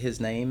 like his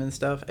name and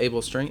stuff,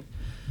 Able Strength.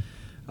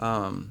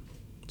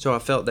 So I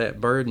felt that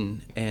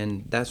burden,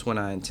 and that's when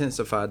I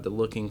intensified the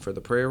looking for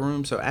the prayer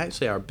room. So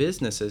actually our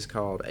business is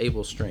called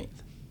Able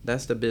Strength.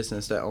 That's the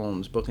business that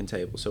owns Book and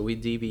Table. So we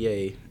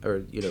DBA,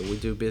 or, we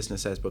do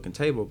business as Book and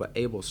Table, but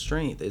Able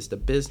Strength is the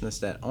business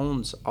that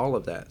owns all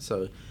of that.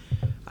 So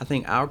I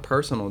think our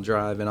personal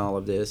drive in all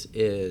of this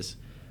is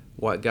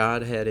what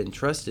God had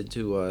entrusted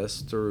to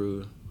us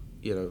through,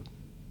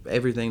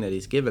 everything that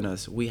he's given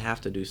us. We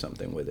have to do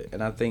something with it.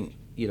 And I think,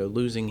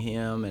 losing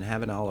him and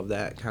having all of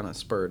that kind of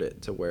spurred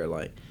it to where,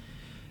 like,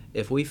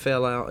 if we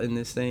fell out in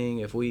this thing,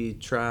 if we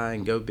try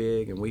and go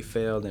big and we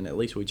fail, then at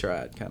least we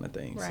tried, kind of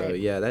thing. Right. So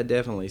yeah, that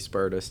definitely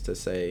spurred us to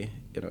say,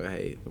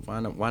 hey, why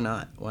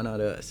not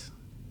us?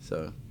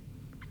 So.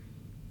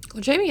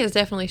 Well, Jamie has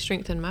definitely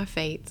strengthened my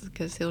faith,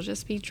 because he'll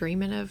just be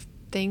dreaming of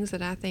things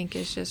that I think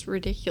is just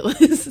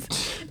ridiculous.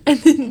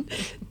 And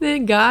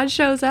then God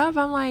shows up.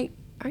 I'm like,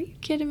 are you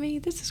kidding me?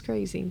 This is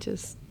crazy.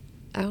 Just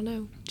I don't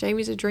know.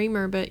 Jamie's a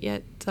dreamer, but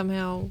yet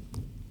somehow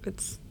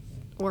it's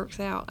works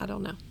out. I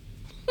don't know.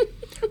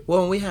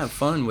 Well, we have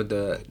fun with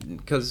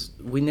because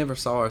we never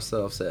saw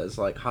ourselves as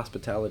like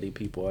hospitality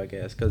people, I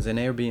guess. Because in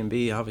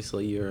Airbnb,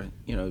 obviously you're,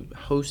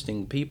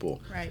 hosting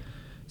people. Right.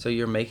 So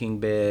you're making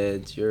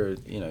beds, you're,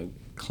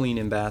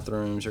 cleaning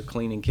bathrooms, you're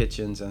cleaning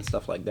kitchens and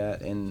stuff like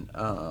that. And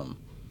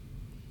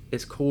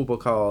it's cool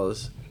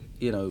because,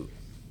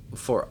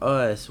 for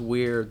us,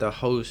 we're the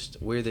host,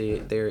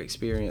 they're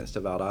experienced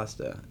of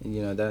Valdosta.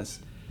 And,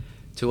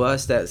 to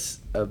us, that's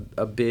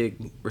a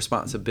big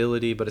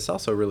responsibility, but it's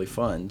also really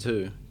fun,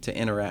 too, to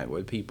interact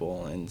with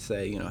people and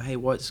say, hey,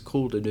 what's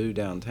cool to do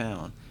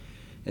downtown?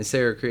 And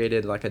Sarah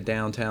created like a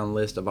downtown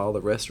list of all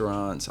the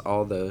restaurants,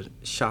 all the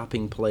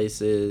shopping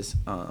places,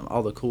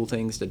 all the cool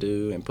things to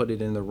do, and put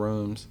it in the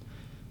rooms.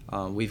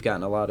 We've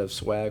gotten a lot of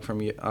swag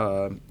from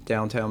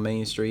downtown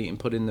Main Street and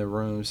put it in the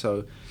rooms.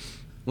 So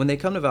when they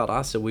come to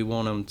Valdosta, we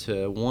want them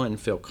to, one,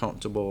 feel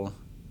comfortable,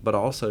 but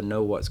also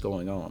know what's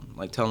going on.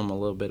 Like tell them a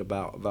little bit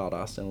about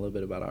Valdosta and a little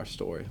bit about our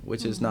story,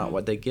 which is not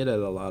what they get at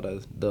a lot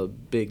of the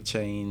big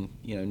chain,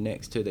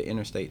 next to the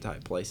interstate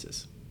type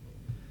places.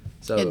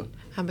 So And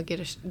I'm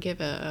going to give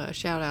a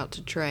shout out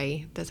to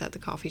Trey that's at the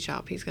coffee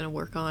shop. He's going to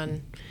work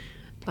on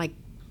like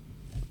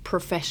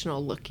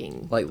professional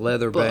looking. Like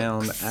leather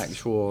bound, books.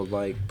 actual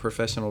like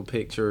professional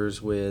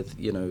pictures with,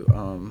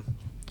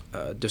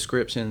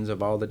 descriptions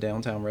of all the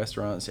downtown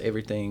restaurants,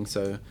 everything.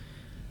 So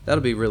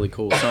that'll be really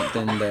cool.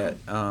 Something that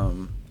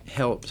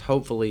helps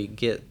hopefully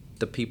get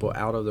the people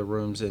out of the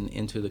rooms and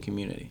into the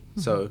community.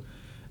 Mm-hmm. So,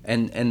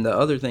 and the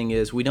other thing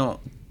is we don't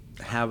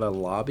have a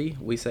lobby.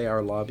 We say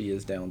our lobby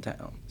is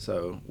downtown.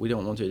 So we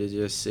don't want you to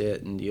just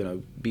sit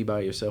and, be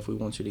by yourself. We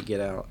want you to get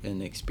out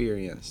and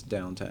experience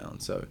downtown.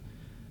 So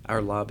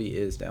our lobby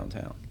is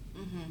downtown.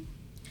 Mm-hmm.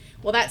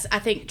 Well, that's, I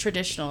think,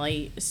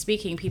 traditionally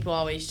speaking, people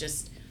always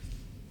just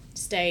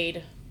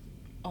stayed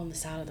on the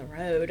side of the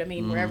road. I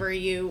mean, wherever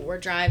you were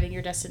driving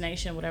your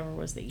destination, whatever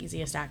was the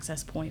easiest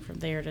access point from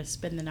there to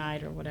spend the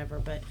night or whatever.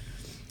 But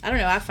I don't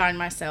know. I find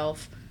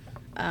myself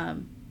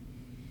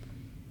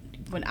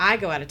when I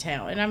go out of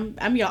town, and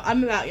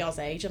I'm about y'all's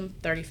age. I'm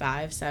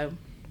 35, so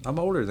I'm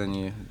older than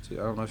you. I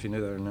don't know if you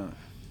knew that or not.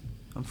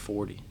 I'm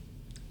 40.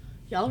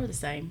 y'all are the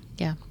same.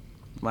 Yeah.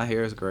 My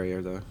hair is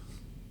grayer though.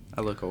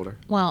 I look older.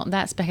 Well,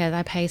 that's because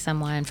I pay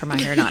someone for my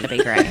hair not to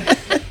be gray.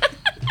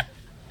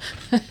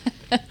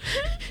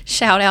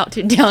 Shout out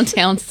to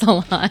Downtown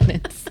Salon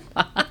and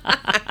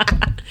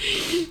Spa.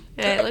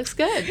 It looks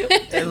good.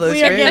 It looks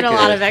We are very getting a good.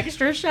 lot of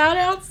extra shout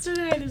outs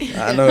today.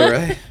 I know,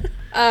 right?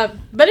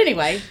 But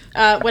anyway,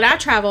 when I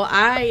travel,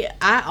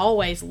 I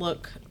always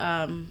look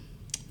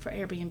for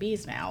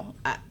Airbnbs now.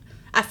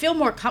 I feel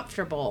more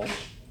comfortable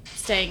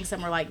staying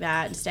somewhere like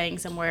that and staying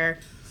somewhere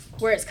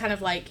where it's kind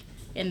of like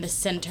in the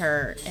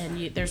center and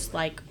there's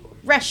like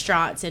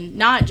restaurants and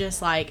not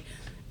just like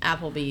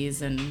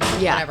Applebee's and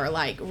whatever,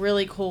 like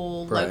really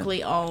cool, Right.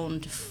 locally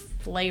owned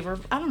flavor.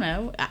 I don't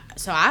know.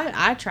 So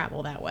I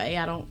travel that way.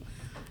 I don't,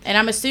 and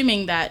I'm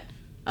assuming that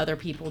other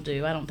people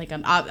do. I don't think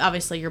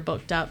obviously you're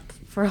booked up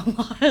for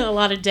a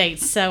lot of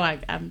dates, so I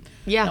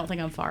don't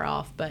think I'm far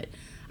off. But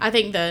I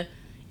think the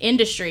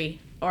industry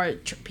or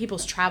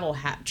people's travel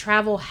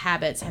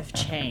habits have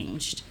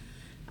changed.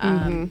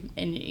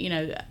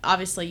 And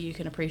obviously you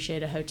can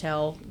appreciate a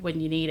hotel when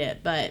you need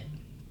it, but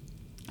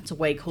it's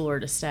way cooler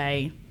to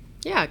stay.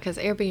 Yeah, because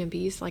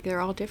Airbnbs, like,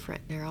 they're all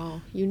different. They're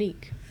all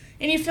unique.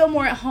 And you feel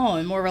more at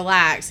home, more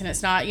relaxed, and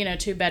it's not,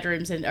 2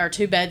 bedrooms or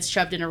 2 beds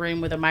shoved in a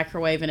room with a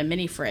microwave and a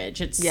mini fridge.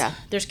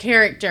 There's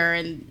character,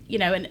 and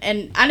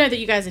and I know that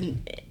you guys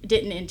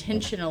didn't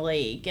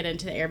intentionally get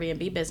into the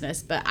Airbnb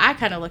business, but I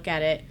kind of look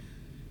at it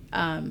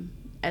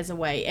as a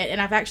way,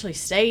 and I've actually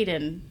stayed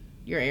in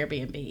your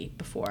Airbnb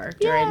before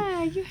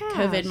during you have.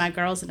 COVID. My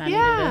girls and I needed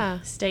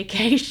a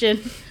staycation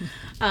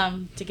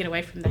to get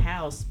away from the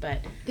house,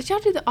 but Did y'all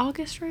do the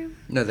August room?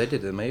 No, they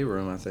did the May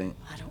room, I think.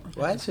 I don't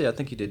remember. Well, actually, I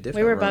think you did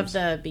different We were rooms.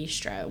 above the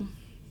bistro.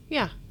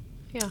 Yeah.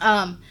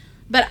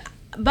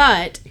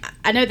 But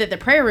I know that the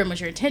prayer room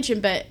was your intention,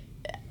 but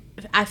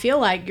I feel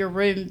like your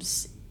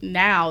rooms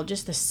now,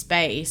 just the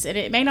space, and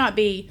it may not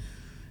be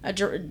a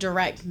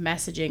direct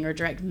messaging or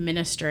direct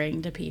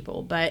ministering to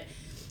people, but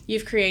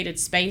you've created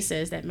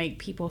spaces that make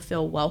people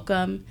feel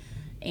welcome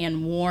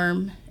and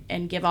warm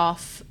and give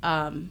off,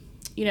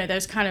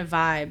 those kind of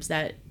vibes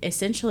that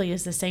essentially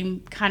is the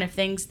same kind of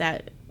things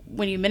that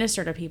when you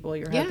minister to people,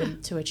 you're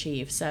hoping to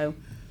achieve. So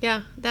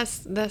Yeah,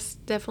 that's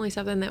definitely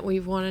something that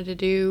we've wanted to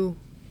do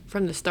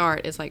from the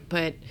start, is like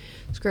put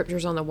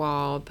scriptures on the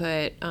wall,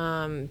 put,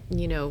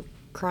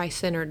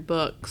 Christ-centered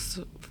books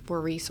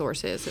for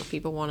resources if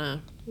people want to,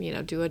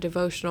 do a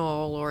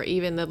devotional, or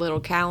even the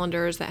little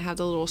calendars that have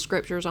the little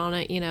scriptures on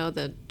it, I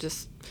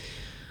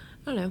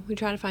don't know, we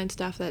try to find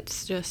stuff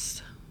that's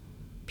just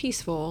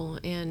peaceful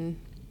and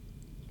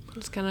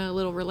just kind of a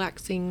little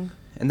relaxing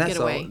And that's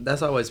getaway.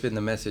 that's always been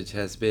the message,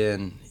 has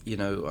been,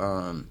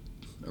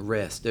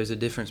 rest. There's a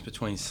difference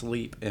between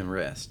sleep and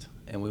rest,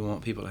 and we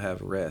want people to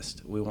have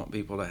rest. We want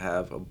people to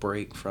have a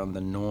break from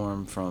the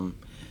norm, from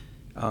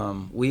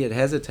we had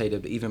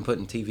hesitated even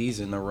putting TVs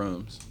in the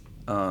rooms,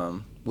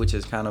 which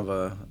is kind of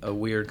a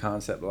weird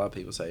concept. A lot of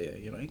people say,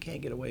 yeah, you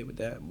can't get away with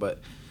that. But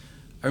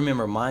I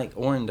remember Mike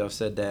Orendorff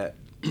said that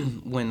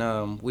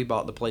when we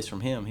bought the place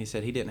from him. He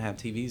said he didn't have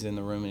TVs in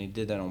the room, and he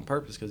did that on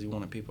purpose because he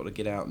wanted people to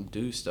get out and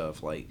do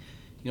stuff. Like,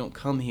 you don't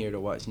come here to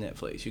watch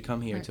Netflix. You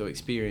come here to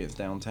experience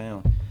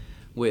downtown,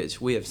 which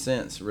we have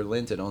since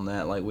relented on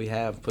that. Like, we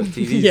have put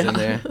TVs in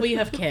there. We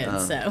have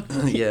kids, so.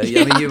 Yeah,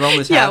 I mean, you've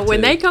almost have when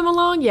to. they come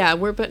along,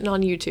 we're putting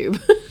on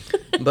YouTube.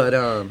 But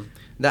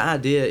the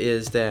idea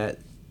is that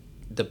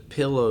the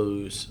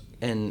pillows,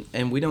 and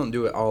we don't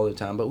do it all the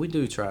time, but we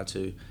do try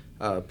to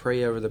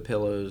pray over the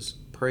pillows,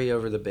 pray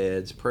over the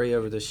beds, pray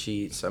over the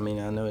sheets. I mean,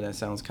 I know that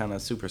sounds kind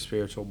of super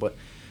spiritual, but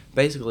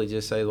basically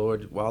just say,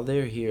 Lord, while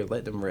they're here,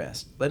 let them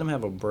rest. Let them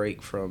have a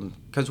break from,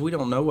 because we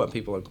don't know what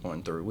people are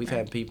going through. We've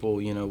had people,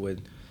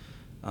 with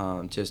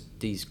just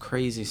these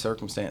crazy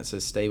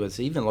circumstances stay with us,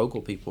 even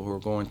local people who are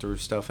going through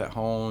stuff at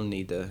home,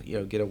 need to,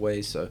 get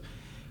away. So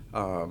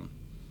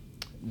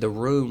the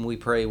room, we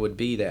pray, would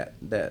be that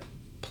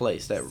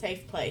place, that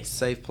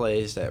safe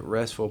place, that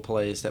restful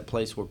place, that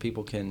place where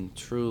people can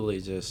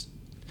truly just.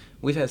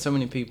 We've had so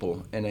many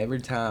people, and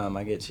every time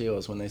I get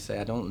chills when they say,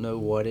 I don't know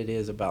what it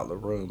is about the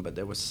room, but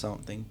there was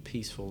something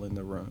peaceful in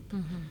the room.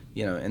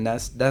 Mm-hmm. And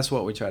that's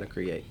what we try to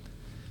create.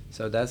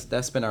 So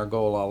that's been our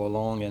goal all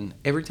along. And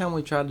every time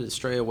we try to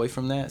stray away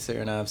from that,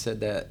 Sarah and I have said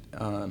that,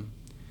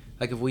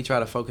 like if we try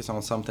to focus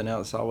on something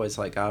else, it's always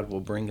like God will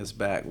bring us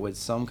back with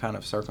some kind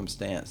of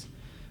circumstance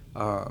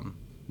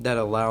that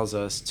allows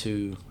us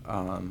to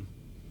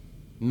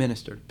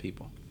minister to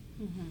people.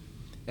 Mm-hmm.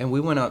 And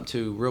we went up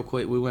to, real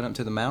quick,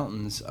 the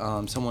mountains.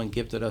 Someone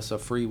gifted us a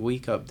free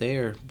week up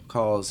there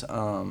because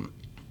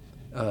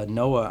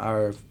Noah,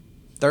 our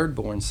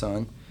third-born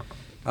son,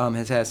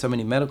 has had so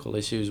many medical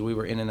issues. We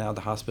were in and out of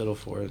the hospital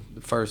for the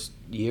first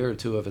year or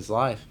two of his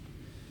life.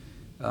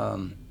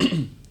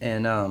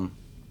 And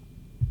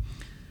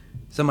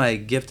somebody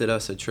gifted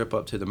us a trip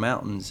up to the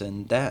mountains,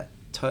 and that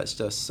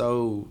touched us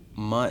so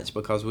much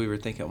because we were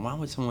thinking, why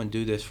would someone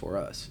do this for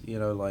us?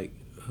 Like,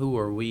 who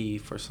are we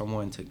for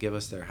someone to give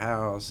us their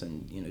house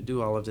and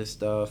do all of this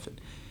stuff?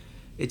 And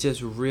it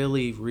just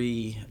really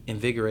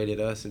reinvigorated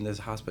us in this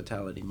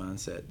hospitality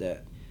mindset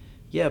that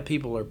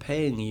people are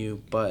paying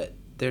you, but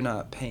they're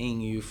not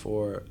paying you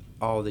for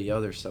all the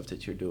other stuff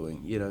that you're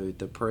doing,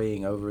 the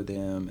praying over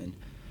them and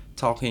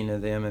talking to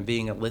them and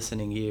being a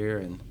listening ear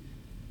and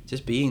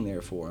just being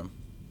there for them.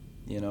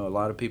 A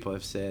lot of people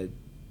have said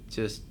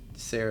just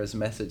Sarah's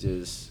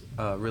messages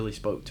really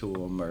spoke to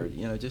them, or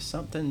just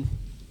something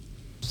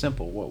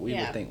simple, what we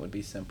would think would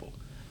be simple.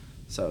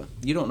 So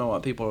you don't know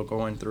what people are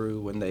going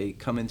through when they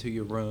come into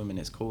your room, and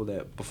it's cool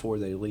that before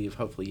they leave,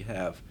 hopefully you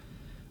have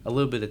a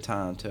little bit of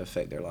time to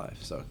affect their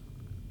life. So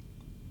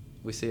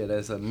we see it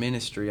as a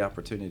ministry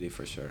opportunity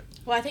for sure.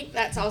 Well, I think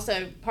that's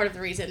also part of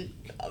the reason,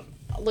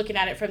 looking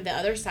at it from the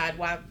other side,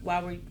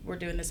 why we're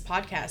doing this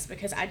podcast,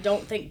 because I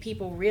don't think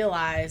people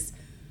realize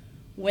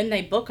when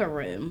they book a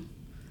room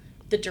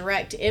the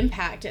direct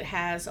impact it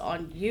has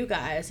on you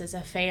guys as a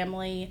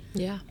family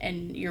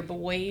and your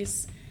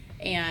boys.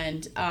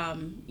 And,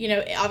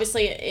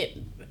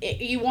 obviously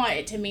you want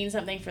it to mean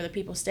something for the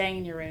people staying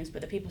in your rooms,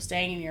 but the people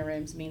staying in your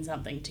rooms mean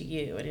something to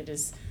you. And it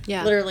is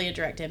literally a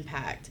direct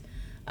impact.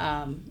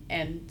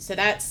 And so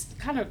that's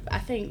kind of, I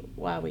think,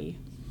 why we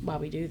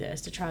do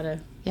this, to try to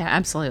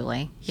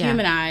absolutely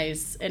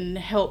humanize and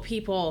help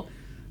people.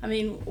 I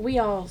mean, we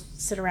all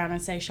sit around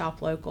and say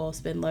shop local,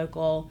 spend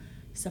local,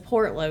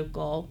 support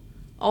local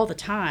all the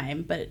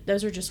time, but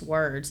those are just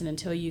words. And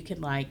until you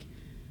can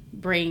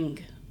bring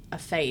a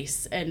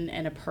face and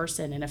a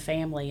person and a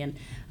family, and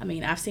I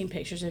mean, I've seen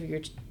pictures of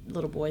your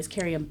little boys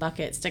carrying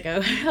buckets to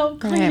go help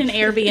clean an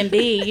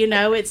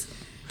Airbnb. It's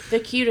the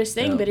cutest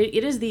thing, but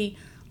it is the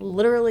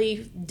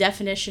literally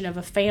definition of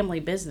a family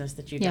business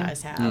that you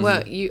guys have. Mm-hmm.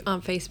 Well, you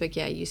on Facebook,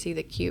 you see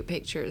the cute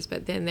pictures,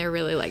 but then they're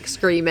really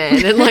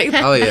screaming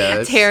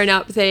and tearing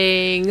up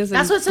things.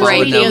 That's and what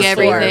breaking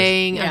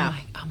everything. Yeah. I'm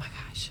like, oh my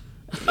gosh.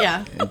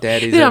 Yeah. And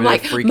Daddy's Then I'm over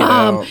like, there freaking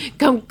Mom,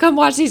 out. come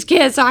watch these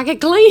kids so I can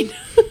clean.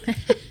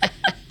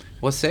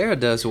 Well, Sarah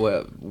does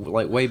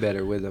way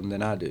better with them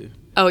than I do.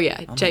 Oh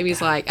yeah,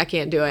 Jamie's like, I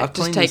can't do it. I've Just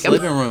cleaned take this them.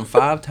 living room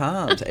 5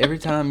 times. Every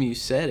time you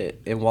set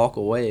it and walk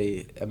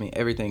away, I mean,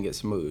 everything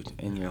gets moved,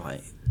 and you're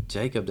like,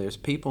 Jacob, there's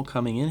people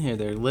coming in here.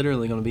 They're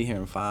literally going to be here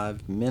in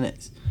 5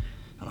 minutes.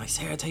 I'm like,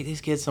 Sarah, take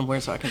these kids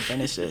somewhere so I can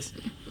finish this.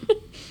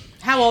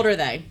 How old are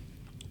they?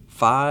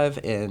 5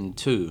 and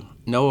 2.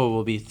 Noah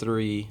will be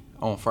 3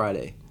 on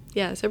Friday.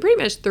 Yeah, so pretty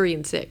much 3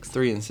 and 6.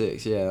 3 and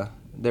 6, yeah.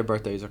 Their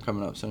birthdays are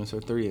coming up soon, so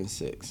 3 and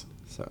 6.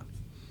 So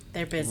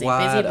they're busy.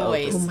 Wide Busy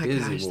boys. Oh open. my Busy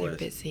gosh, they're boys.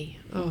 busy.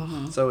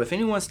 Mm-hmm. Oh. So if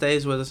anyone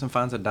stays with us and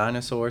finds a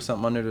dinosaur or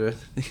something under the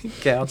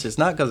couch, it's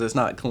not because it's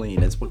not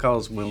clean. It's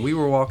because when we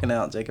were walking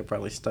out, Jacob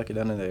probably stuck it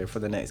under there for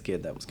the next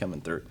kid that was coming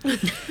through.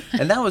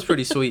 And that was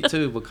pretty sweet,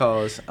 too,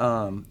 because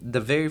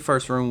the very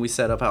first room we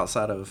set up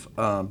outside of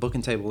Book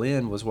and Table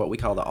Inn was what we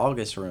call the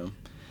August room.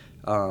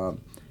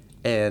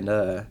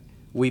 And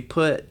we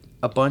put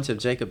a bunch of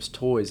Jacob's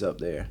toys up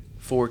there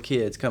 4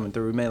 kids coming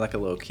through. We made like a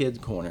little kids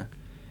corner.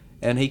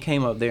 And he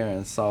came up there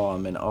and saw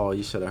him, and oh,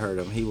 you should have heard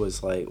him. He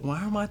was like,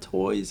 "Why are my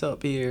toys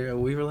up here?" And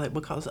we were like,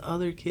 "Because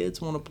other kids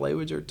want to play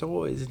with your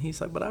toys." And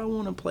he's like, "But I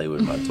want to play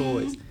with my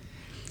toys."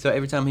 So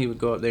every time he would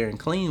go up there and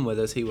clean with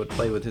us, he would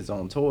play with his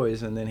own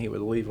toys, and then he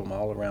would leave them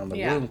all around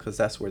the room because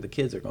that's where the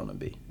kids are going to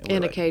be.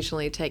 And like,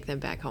 occasionally take them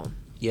back home.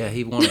 Yeah,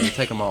 he wanted to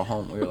take them all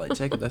home. We were like,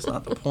 "Jacob, that's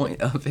not the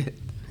point of it.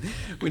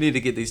 We need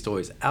to get these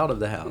toys out of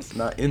the house,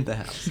 not in the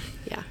house."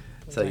 Yeah.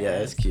 So yeah,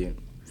 it's cute.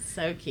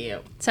 So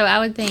cute. So I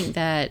would think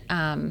that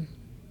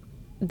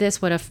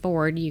this would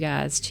afford you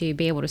guys to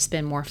be able to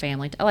spend more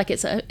family. Like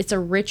it's a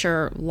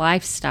richer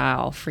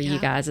lifestyle for you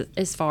guys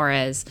as far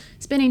as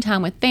spending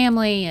time with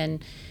family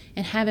and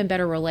having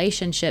better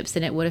relationships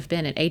than it would have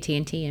been at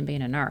AT&T and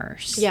being a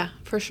nurse. Yeah,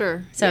 for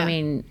sure. So yeah. I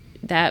mean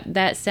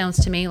that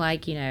sounds to me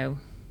like, you know,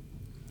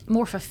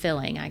 more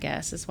fulfilling, I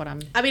guess, is what I'm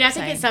I mean, I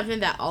saying. think it's something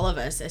that all of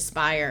us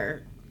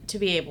aspire to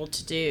be able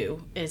to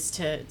do, is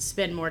to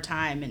spend more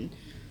time and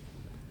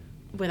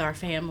with our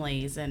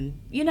families. And,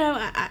 you know,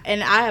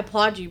 I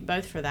applaud you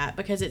both for that,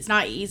 because it's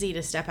not easy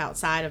to step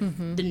outside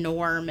of the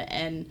norm.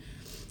 And,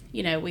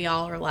 you know, we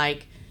all are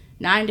like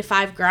 9 to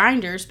 5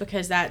 grinders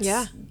because that's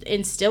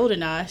instilled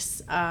in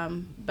us.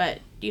 But,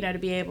 you know, to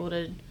be able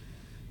to,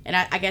 and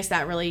I guess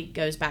that really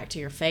goes back to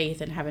your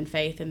faith and having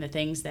faith in the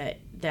things that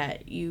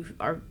you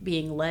are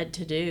being led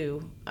to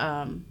do.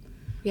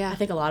 I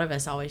think a lot of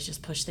us always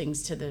just push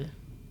things to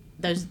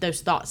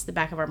those thoughts to the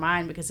back of our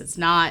mind, because it's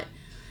not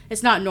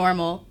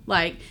normal.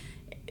 Like,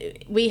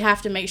 we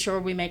have to make sure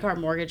we make our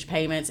mortgage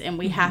payments, and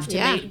we have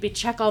to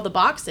check all the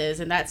boxes,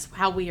 and that's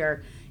how we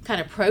are kind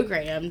of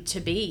programmed to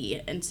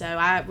be. And so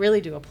I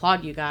really do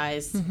applaud you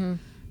guys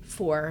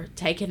for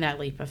taking that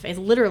leap of faith,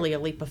 literally a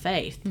leap of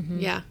faith.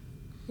 Yeah.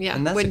 Yeah.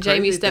 And that's when the crazy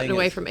Jamie stepped thing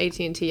away is- from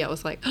AT&T, I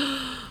was like,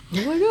 oh my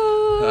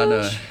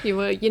gosh. I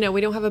know. You know, we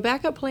don't have a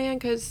backup plan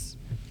because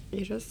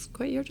you just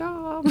quit your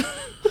job.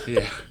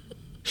 Yeah.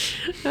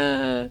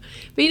 But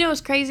you know, it's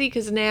crazy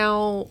because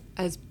now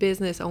as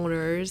business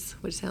owners,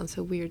 which sounds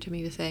so weird to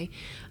me to say,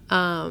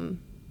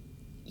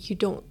 you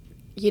don't,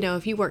 you know,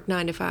 if you work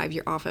 9 to 5,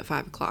 you're off at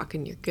 5 o'clock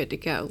and you're good to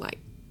go. Like,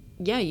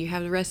 yeah, you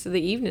have the rest of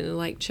the evening to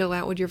like chill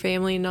out with your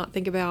family and not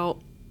think about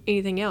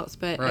anything else.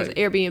 But as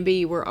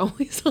Airbnb, we're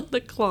always on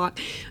the clock.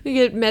 We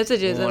get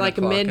messages at 1 like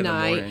o'clock in the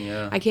midnight. morning,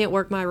 yeah. I can't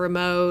work my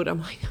remote.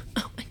 I'm like,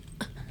 oh my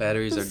God.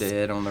 Batteries are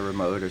dead on the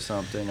remote or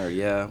something,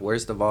 or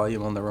where's the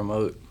volume on the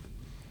remote?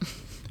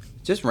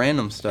 Just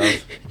random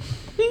stuff.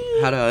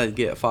 How do I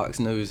get Fox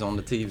News on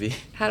the TV?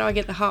 How do I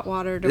get the hot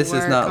water to This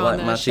work is not on like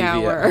the my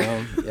shower? TV at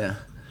home. Yeah.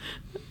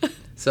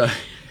 So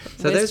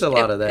there's a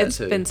lot of that It's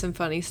too. been some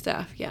funny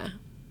stuff, yeah.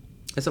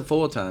 It's a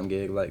full-time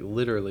gig, like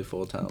literally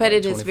full-time. But like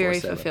it is very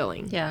 24/7.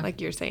 fulfilling. Yeah. Like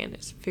you're saying,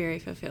 it's very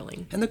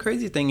fulfilling. And the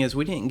crazy thing is,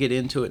 we didn't get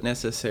into it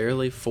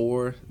necessarily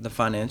for the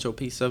financial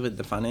piece of it.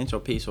 The financial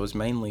piece was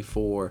mainly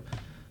for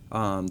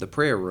the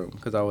prayer room,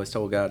 because I always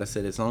told God, I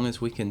said, as long as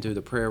we can do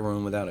the prayer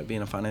room without it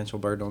being a financial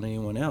burden on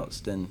anyone else,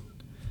 then.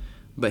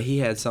 But He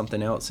had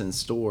something else in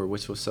store,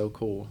 which was so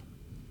cool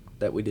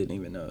that we didn't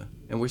even know,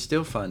 and we're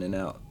still finding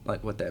out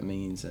like what that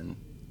means and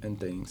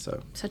things.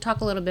 So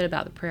talk a little bit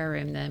about the prayer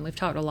room then. We've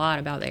talked a lot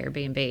about the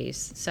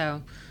Airbnbs,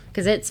 so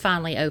because it's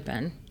finally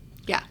open.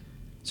 Yeah.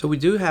 So we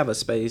do have a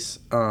space.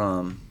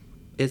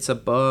 It's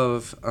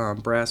above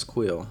Brass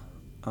Quill,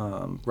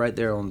 right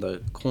there on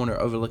the corner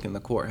overlooking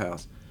the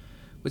courthouse,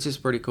 which is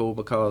pretty cool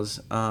because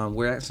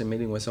we're actually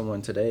meeting with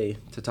someone today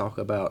to talk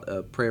about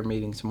a prayer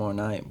meeting tomorrow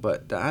night.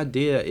 But the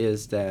idea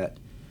is that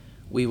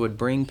we would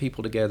bring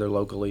people together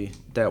locally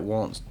that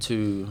want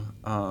to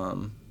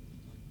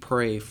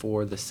pray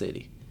for the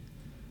city.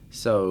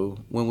 So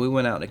when we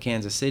went out to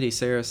Kansas City,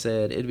 Sarah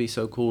said it'd be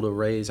so cool to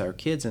raise our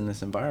kids in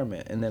this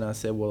environment. And then I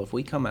said, well, if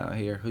we come out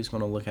here, who's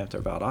going to look after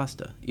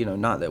Valdosta? You know,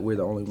 not that we're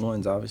the only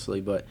ones, obviously,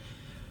 but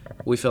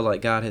we feel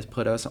like God has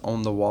put us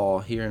on the wall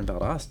here in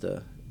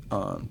Valdosta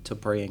to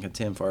pray and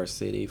contend for our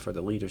city, for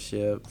the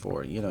leadership,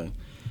 for, you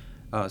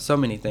know, so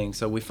many things.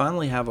 So we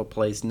finally have a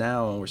place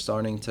now, and we're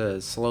starting to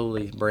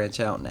slowly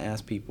branch out and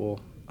ask people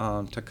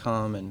to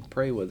come and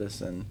pray with us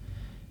and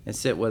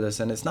sit with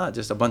us. And it's not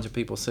just a bunch of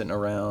people sitting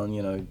around,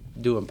 you know,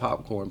 doing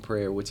popcorn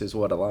prayer, which is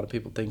what a lot of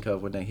people think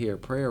of when they hear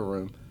prayer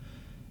room.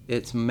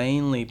 It's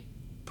mainly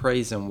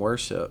praise and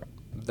worship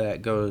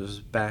that goes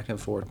back and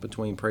forth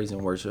between praise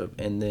and worship,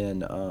 and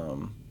then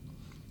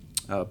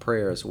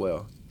prayer as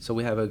well. So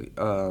we have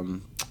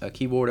a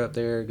keyboard up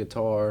there,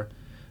 guitar,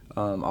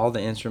 all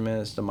the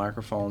instruments, the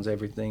microphones,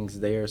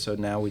 everything's there. So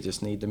now we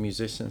just need the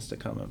musicians to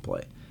come and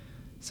play.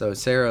 So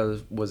Sarah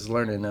was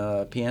learning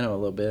piano a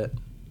little bit,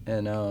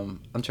 and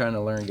I'm trying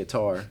to learn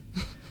guitar.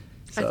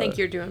 So, I think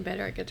you're doing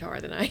better at guitar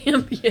than I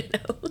am, you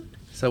know.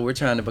 So we're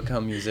trying to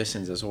become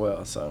musicians as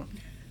well. So.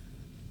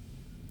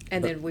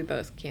 And then we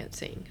both can't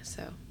sing,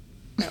 so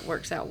that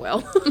works out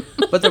well.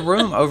 But the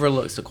room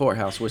overlooks the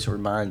courthouse, which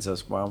reminds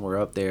us while we're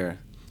up there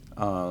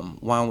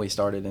why we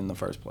started in the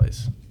first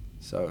place.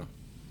 So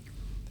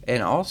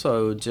And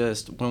also,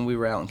 just when we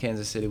were out in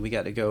Kansas City, we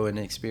got to go and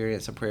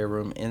experience a prayer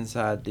room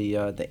inside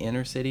the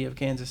inner city of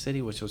Kansas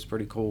City, which was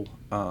pretty cool.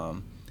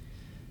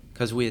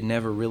 Because we had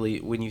never really,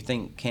 when you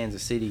think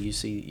Kansas City,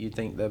 you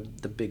think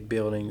the big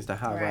buildings, the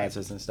high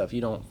rises and stuff.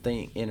 You don't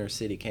think inner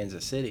city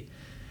Kansas City.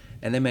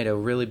 And they made a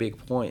really big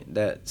point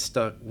that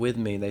stuck with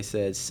me. They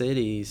said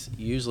cities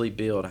usually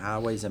build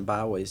highways and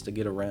byways to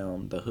get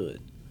around the hood,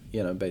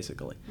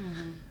 basically.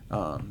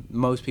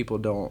 Most people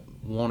don't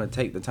want to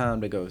take the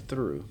time to go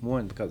through.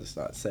 One, because it's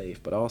not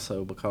safe, but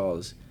also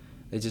because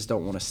they just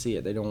don't want to see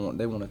it. They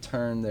want to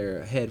turn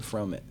their head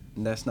from it.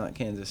 And that's not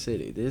Kansas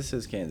City. This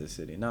is Kansas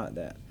City, not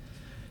that.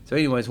 So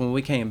anyways, when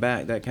we came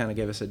back, that kind of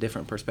gave us a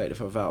different perspective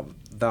of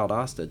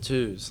Valdosta,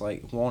 too. It's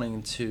like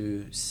wanting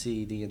to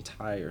see the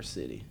entire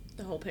city.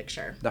 The whole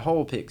picture. The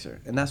whole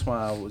picture. And that's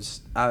why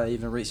I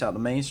even reached out to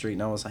Main Street,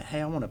 and I was like, hey,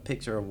 I want a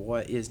picture of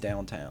what is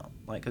downtown.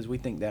 Like, because we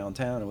think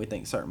downtown and we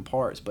think certain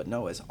parts, but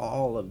no, it's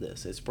all of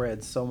this. It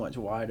spreads so much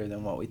wider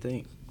than what we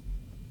think.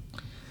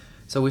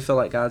 So we feel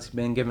like God's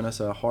been giving us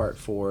a heart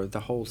for the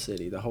whole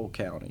city, the whole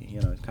county,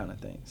 kind of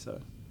thing. So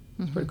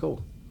it's pretty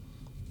cool.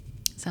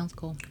 Sounds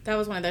cool. That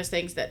was one of those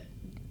things that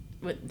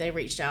they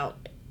reached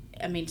out.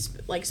 I mean,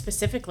 like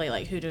specifically,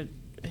 like who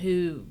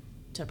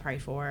to pray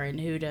for and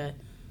who to,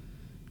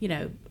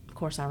 Of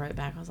course, I wrote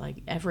back. I was like,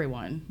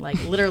 everyone,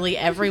 like literally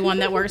everyone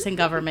that works in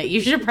government, you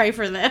should pray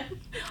for them.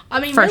 I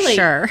mean, for really,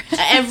 sure,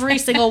 every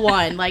single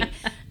one. Like,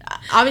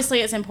 obviously,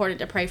 it's important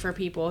to pray for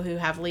people who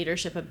have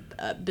leadership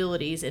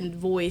abilities and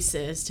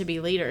voices to be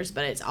leaders,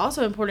 but it's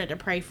also important to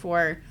pray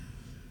for.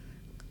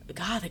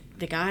 God,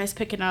 the guys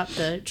picking up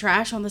the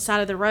trash on the side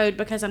of the road,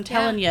 because I'm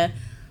telling you,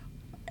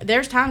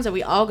 there's times that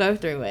we all go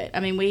through it. I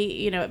mean,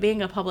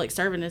 being a public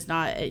servant is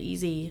not an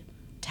easy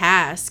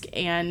task,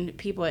 and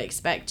people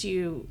expect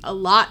you a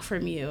lot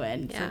from you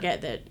and forget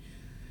that.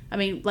 I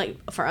mean,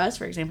 like for us,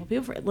 for example,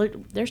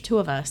 there's two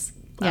of us.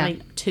 I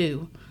mean,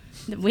 two.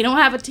 We don't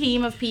have a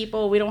team of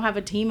people. We don't have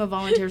a team of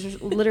volunteers. There's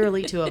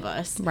literally two of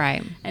us.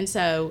 Right. And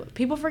so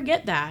people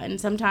forget that, and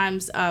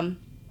sometimes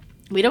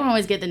we don't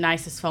always get the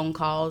nicest phone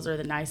calls or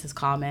the nicest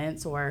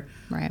comments or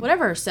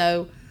whatever.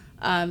 So,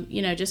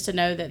 just to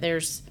know that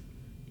there's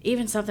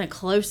even something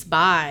close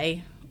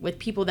by with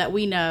people that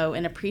we know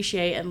and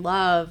appreciate and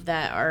love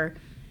that are,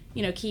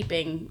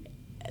 keeping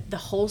the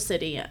whole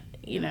city,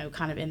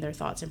 kind of in their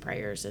thoughts and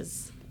prayers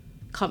is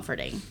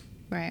comforting.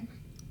 Right.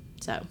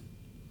 So.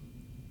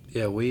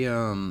 Yeah, we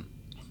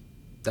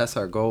that's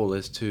our goal,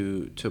 is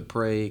to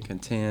pray,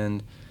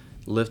 contend,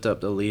 lift up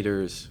the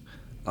leaders,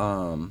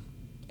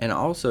 and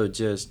also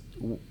just,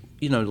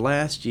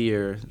 last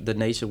year the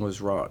nation was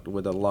rocked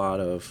with a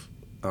lot of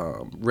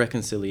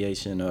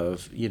reconciliation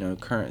of,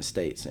 current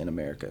states in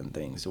America and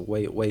things, the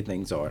way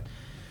things are.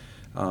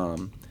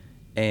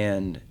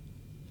 And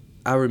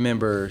I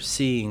remember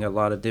seeing a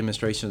lot of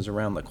demonstrations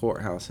around the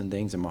courthouse and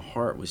things, and my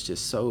heart was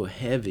just so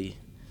heavy.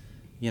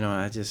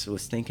 I just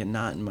was thinking,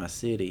 not in my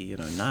city,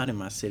 not in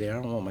my city. I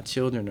don't want my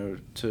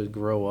children to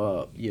grow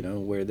up,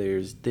 where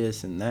there's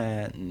this and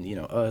that and,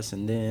 us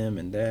and them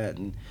and that.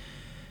 And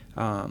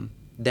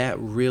that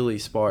really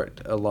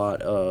sparked a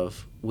lot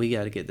of, we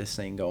got to get this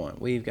thing going.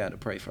 We've got to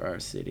pray for our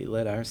city.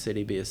 Let our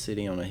city be a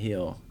city on a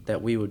hill,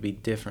 that we would be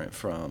different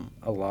from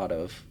a lot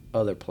of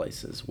other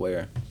places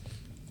where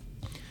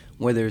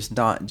there's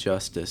not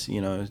justice,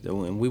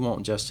 and we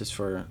want justice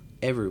for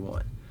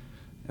everyone.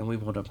 And we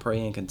want to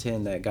pray and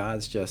contend that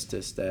God's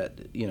justice, that,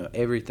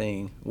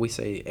 everything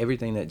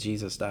that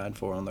Jesus died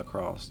for on the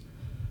cross,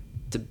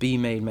 to be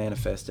made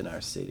manifest in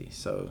our city.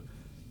 So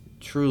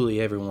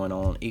truly everyone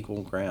on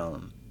equal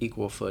ground,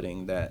 equal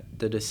footing, that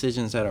the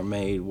decisions that are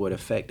made would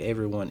affect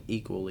everyone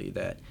equally,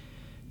 that,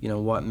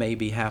 what may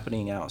be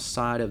happening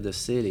outside of the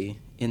city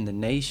in the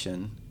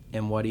nation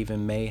and what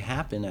even may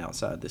happen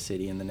outside the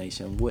city in the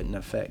nation wouldn't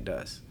affect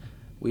us.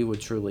 We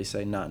would truly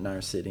say, not in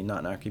our city,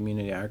 not in our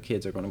community. Our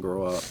kids are going to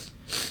grow up,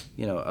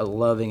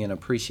 loving and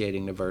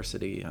appreciating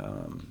diversity,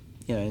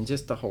 and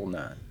just the whole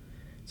nine.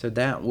 So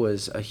that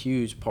was a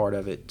huge part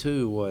of it,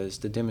 too, was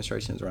the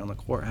demonstrations around the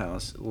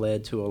courthouse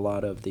led to a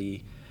lot of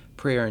the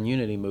prayer and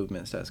unity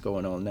movements that's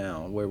going on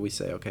now, where we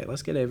say, okay,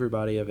 let's get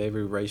everybody of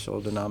every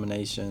racial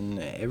denomination,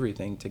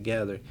 everything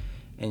together,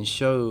 and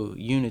show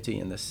unity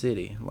in the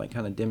city, like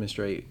kind of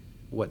demonstrate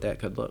what that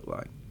could look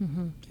like,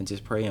 and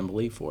just pray and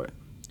believe for it.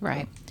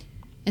 Right.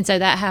 And so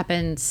that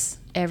happens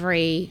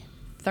every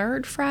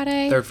third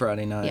Friday? Third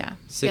Friday night. Yeah.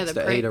 6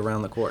 to 8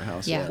 around the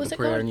courthouse. Yeah. What's the it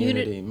prayer called? and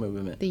unity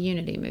movement. The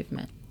unity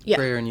movement. Yeah.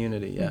 Prayer and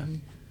unity, yeah.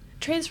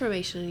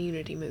 Transformation and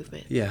unity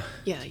movement. Yeah.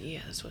 Yeah,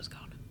 that's what it's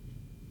called.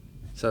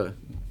 So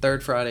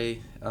third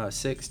Friday,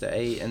 6 to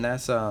 8, and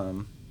that's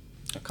a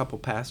couple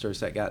pastors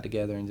that got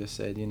together and just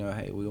said,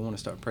 hey, we want to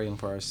start praying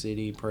for our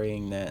city,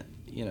 praying that,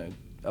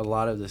 a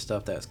lot of the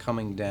stuff that's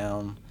coming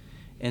down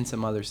in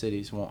some other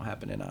cities won't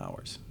happen in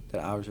ours,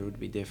 that ours would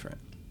be different.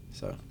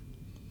 So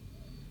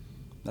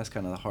that's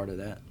kind of the heart of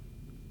that.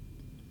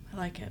 I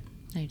like it.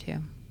 I do too. All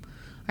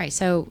right,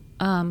 so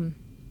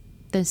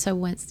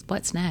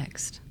what's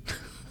next?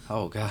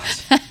 Oh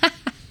gosh.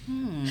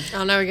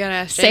 Oh no, we gotta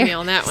ask Jamie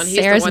on that one. He's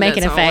Sarah's the one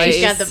making that's a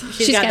face. always-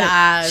 She's got the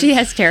eyes. She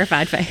has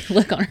terrified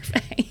look on her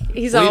face.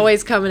 He's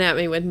always coming at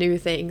me with new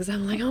things.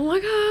 I'm like, oh my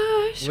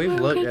gosh. We've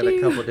what looked would I at a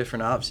do? couple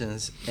different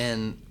options,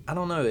 and I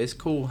don't know. It's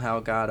cool how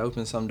God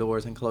opens some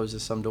doors and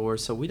closes some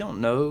doors, so we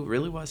don't know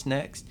really what's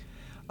next.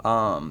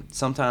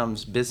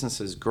 Sometimes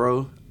businesses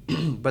grow,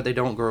 but they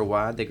don't grow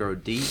wide; they grow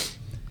deep.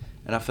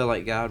 And I feel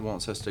like God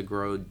wants us to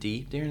grow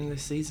deep during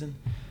this season,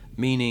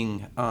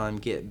 meaning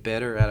get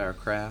better at our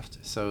craft.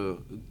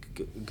 So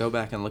go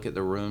back and look at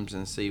the rooms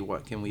and see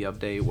what can we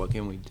update, what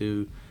can we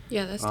do.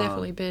 Yeah, that's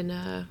definitely been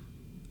a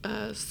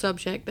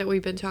subject that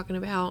we've been talking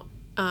about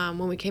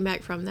when we came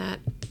back from that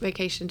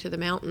vacation to the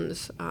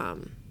mountains.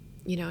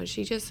 You know,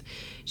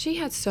 she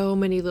had so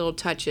many little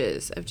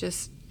touches of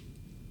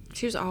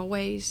she was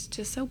always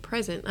just so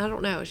present. I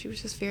don't know. She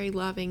was just very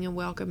loving and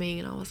welcoming.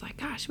 And I was like,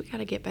 gosh, we got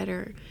to get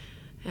better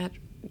at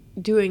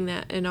doing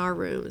that in our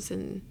rooms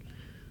and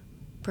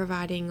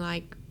providing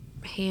like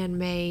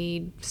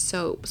handmade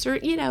soaps or,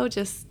 you know,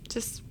 just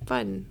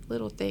fun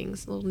little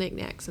things, little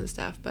knickknacks and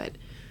stuff. But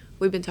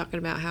we've been talking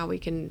about how we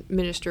can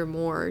minister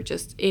more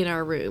just in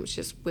our rooms,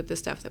 just with the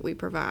stuff that we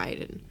provide.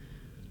 And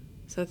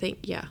so I think,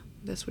 yeah,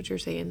 that's what you're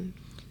saying,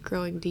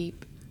 growing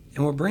deep.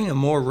 And we're bringing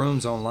more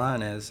rooms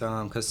online as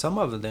because some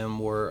of them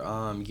were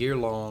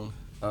year-long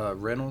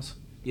rentals,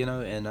 you know,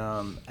 and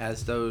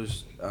as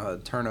those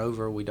turn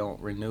over, we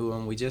don't renew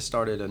them. We just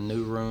started a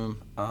new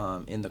room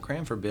in the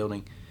Cranford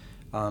building,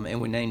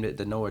 and we named it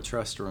the Noah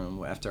Trust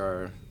Room after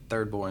our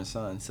third-born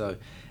son. So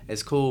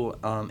it's cool.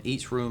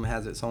 Each room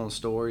has its own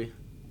story,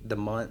 the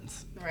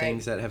months,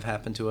 things that have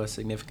happened to us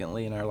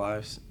significantly in our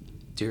lives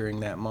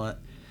during that month.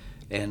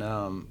 And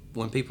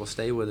when people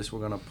stay with us,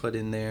 we're going to put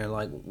in there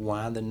like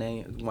why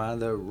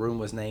the room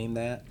was named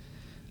that.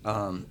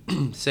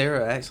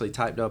 Sarah actually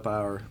typed up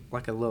a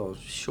little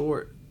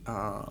short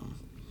kind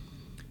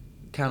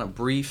of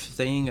brief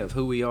thing of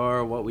who we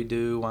are, what we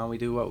do, why we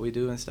do what we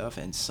do and stuff.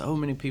 And so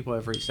many people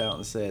have reached out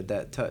and said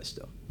that touched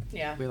them.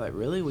 Yeah. We're like,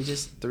 really? We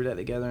just threw that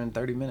together in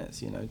 30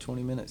 minutes,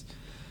 20 minutes.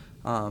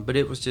 But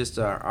it was just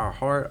our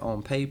heart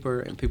on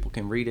paper, and people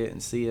can read it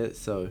and see it.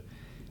 So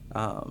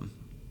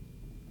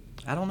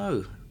I don't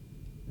know.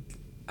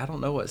 I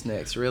don't know what's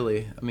next,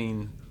 really. I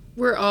mean,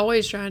 We're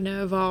always trying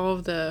to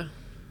evolve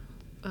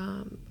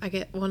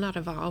not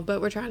evolve,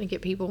 but we're trying to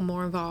get people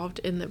more involved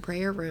in the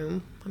prayer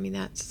room. I mean,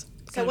 that's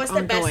So what's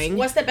ongoing.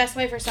 the best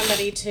way for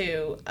somebody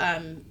to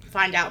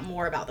find out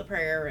more about the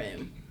prayer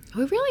room?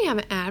 We really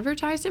haven't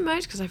advertised it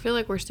much because I feel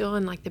like we're still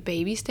in like the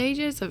baby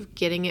stages of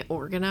getting it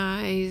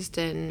organized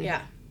and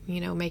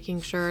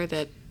making sure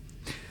that.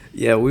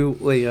 yeah, we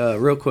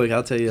real quick,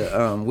 I'll tell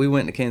you, we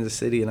went to Kansas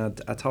City,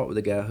 and I talked with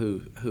a guy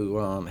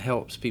who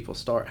helps people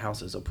start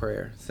houses of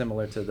prayer,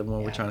 similar to the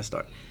one we're trying to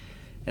start.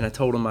 And I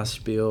told him my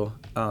spiel,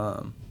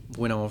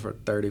 went on for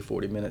 30,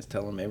 40 minutes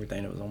telling him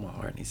everything that was on my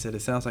heart. And he said,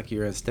 it sounds like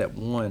you're in step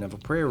one of a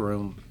prayer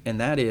room, and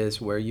that is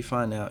where you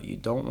find out you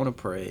don't want to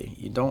pray,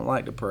 you don't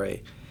like to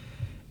pray,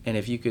 and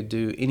if you could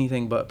do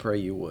anything but pray,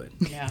 you would.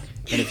 Yeah.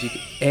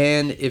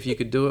 And if you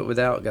could do it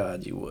without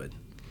God, you would.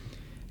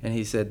 And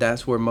he said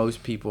that's where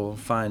most people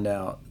find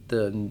out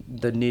the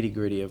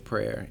nitty-gritty of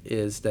prayer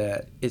is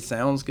that it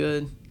sounds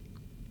good,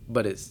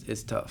 but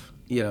it's tough.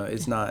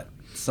 It's not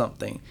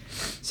something.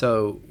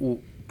 So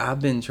I've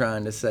been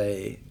trying to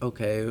say,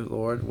 okay,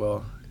 Lord,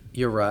 well,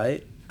 you're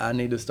right. I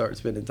need to start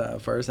spending time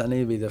first. I need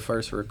to be the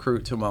first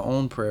recruit to my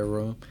own prayer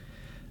room,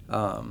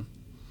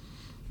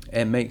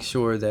 and make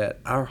sure that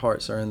our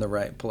hearts are in the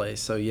right place.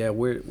 So yeah,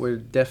 we're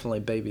definitely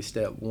baby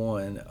step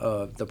one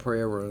of the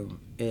prayer room,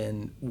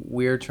 and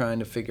we're trying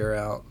to figure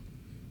out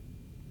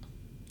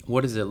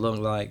what does it look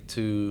like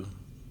to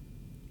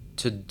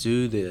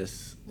do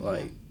this,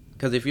 like,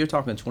 because if you're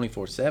talking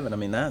 24/7, I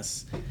mean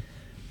that's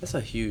a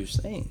huge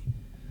thing,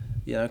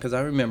 because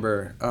I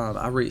remember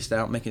I reached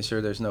out making sure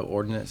there's no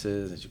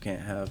ordinances that you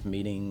can't have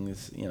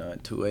meetings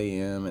at 2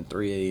 a.m. and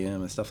 3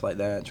 a.m. and stuff like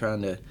that,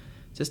 trying to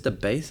just the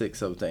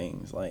basics of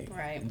things, like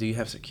do you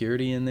have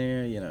security in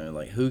there,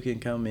 like who can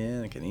come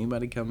in, can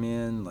anybody come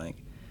in, like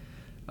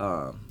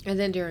And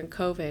then during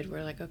COVID,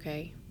 we're like,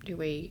 okay, do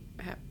we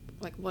have,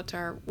 like, what's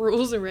our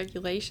rules and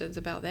regulations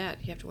about that?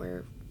 You have to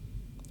wear,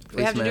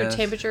 we have to do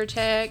temperature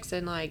checks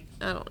and, like,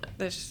 I don't know,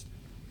 there's.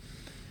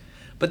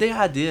 But the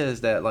idea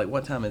is that, like,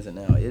 what time is it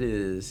now? It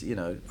is,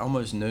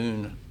 almost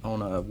noon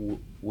on a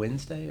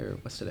Wednesday, or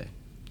what's today?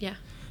 Yeah.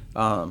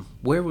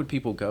 Where would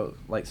people go?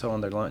 Like, so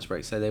on their lunch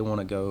break, say they want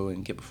to go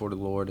and get before the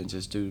Lord and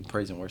just do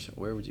praise and worship.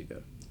 Where would you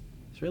go?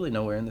 There's really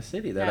nowhere in the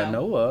city that I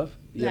know of.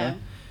 No.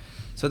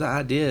 So the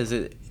idea is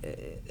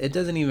it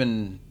doesn't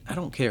even, I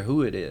don't care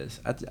who it is.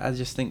 I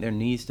just think there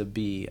needs to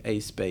be a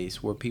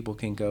space where people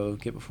can go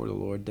get before the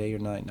Lord day or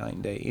night, night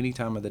and day, any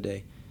time of the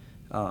day.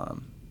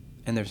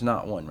 And there's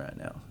not one right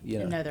now.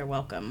 And know they're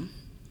welcome.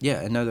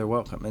 Yeah, and know they're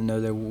welcome, and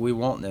know that we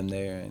want them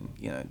there,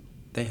 and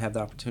they have the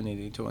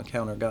opportunity to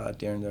encounter God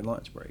during their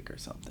lunch break or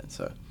something.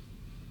 So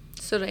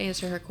to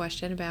answer her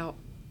question about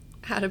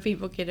how do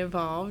people get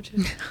involved,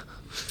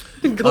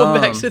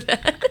 going back to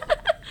that,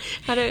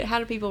 How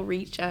do people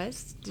reach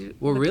us?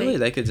 Well, really,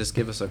 they could just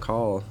give us a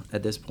call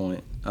at this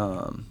point.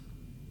 Or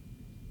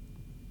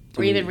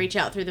even reach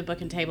out through the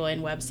Book and Table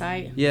Inn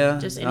website. Yeah.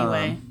 Just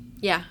anyway.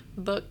 Yeah,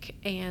 book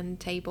and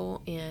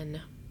table in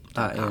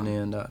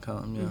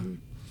INN.com, yeah.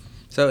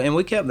 So, and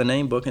we kept the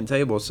name Book and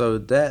Table. So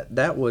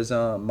that was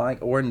Mike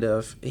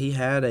Orndorff. He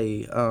had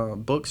a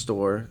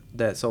bookstore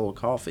that sold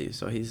coffee.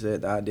 So he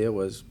said the idea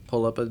was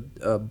pull up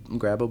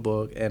grab a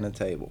book and a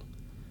table.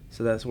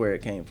 So that's where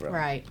it came from.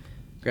 Right.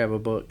 Grab a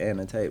book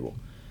and a table.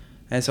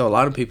 And so a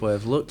lot of people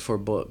have looked for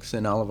books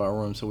in all of our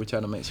rooms. So we try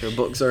to make sure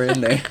books are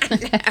in there.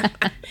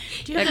 That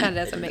kind of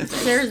doesn't make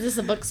sense. Is this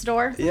a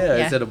bookstore?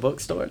 Yeah, is it a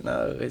bookstore?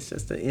 No, it's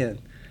just an inn.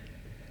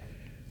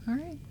 All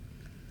right.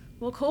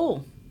 Well,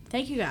 cool.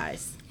 Thank you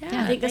guys.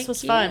 Yeah, I think this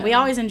was fun. We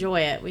always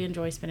enjoy it. We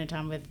enjoy spending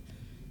time with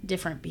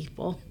different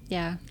people.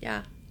 Yeah.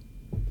 Yeah.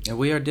 And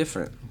we are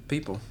different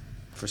people,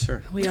 for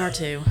sure. We are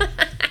too.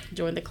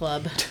 Join the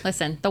club.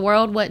 Listen, the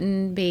world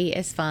wouldn't be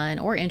as fun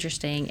or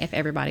interesting if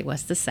everybody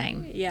was the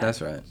same. Yeah.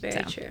 That's right.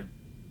 Very true.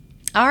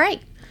 All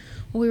right.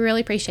 Well, we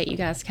really appreciate you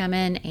guys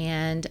coming.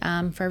 And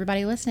for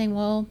everybody listening,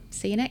 we'll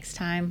see you next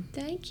time.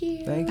 Thank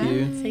you. Thank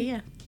you. See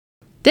ya.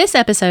 This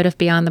episode of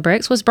Beyond the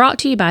Bricks was brought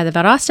to you by the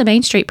Valdosta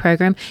Main Street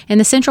Program and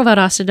the Central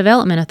Valdosta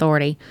Development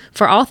Authority.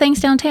 For all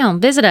things downtown,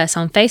 visit us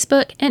on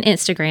Facebook and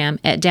Instagram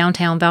at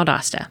Downtown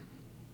Valdosta.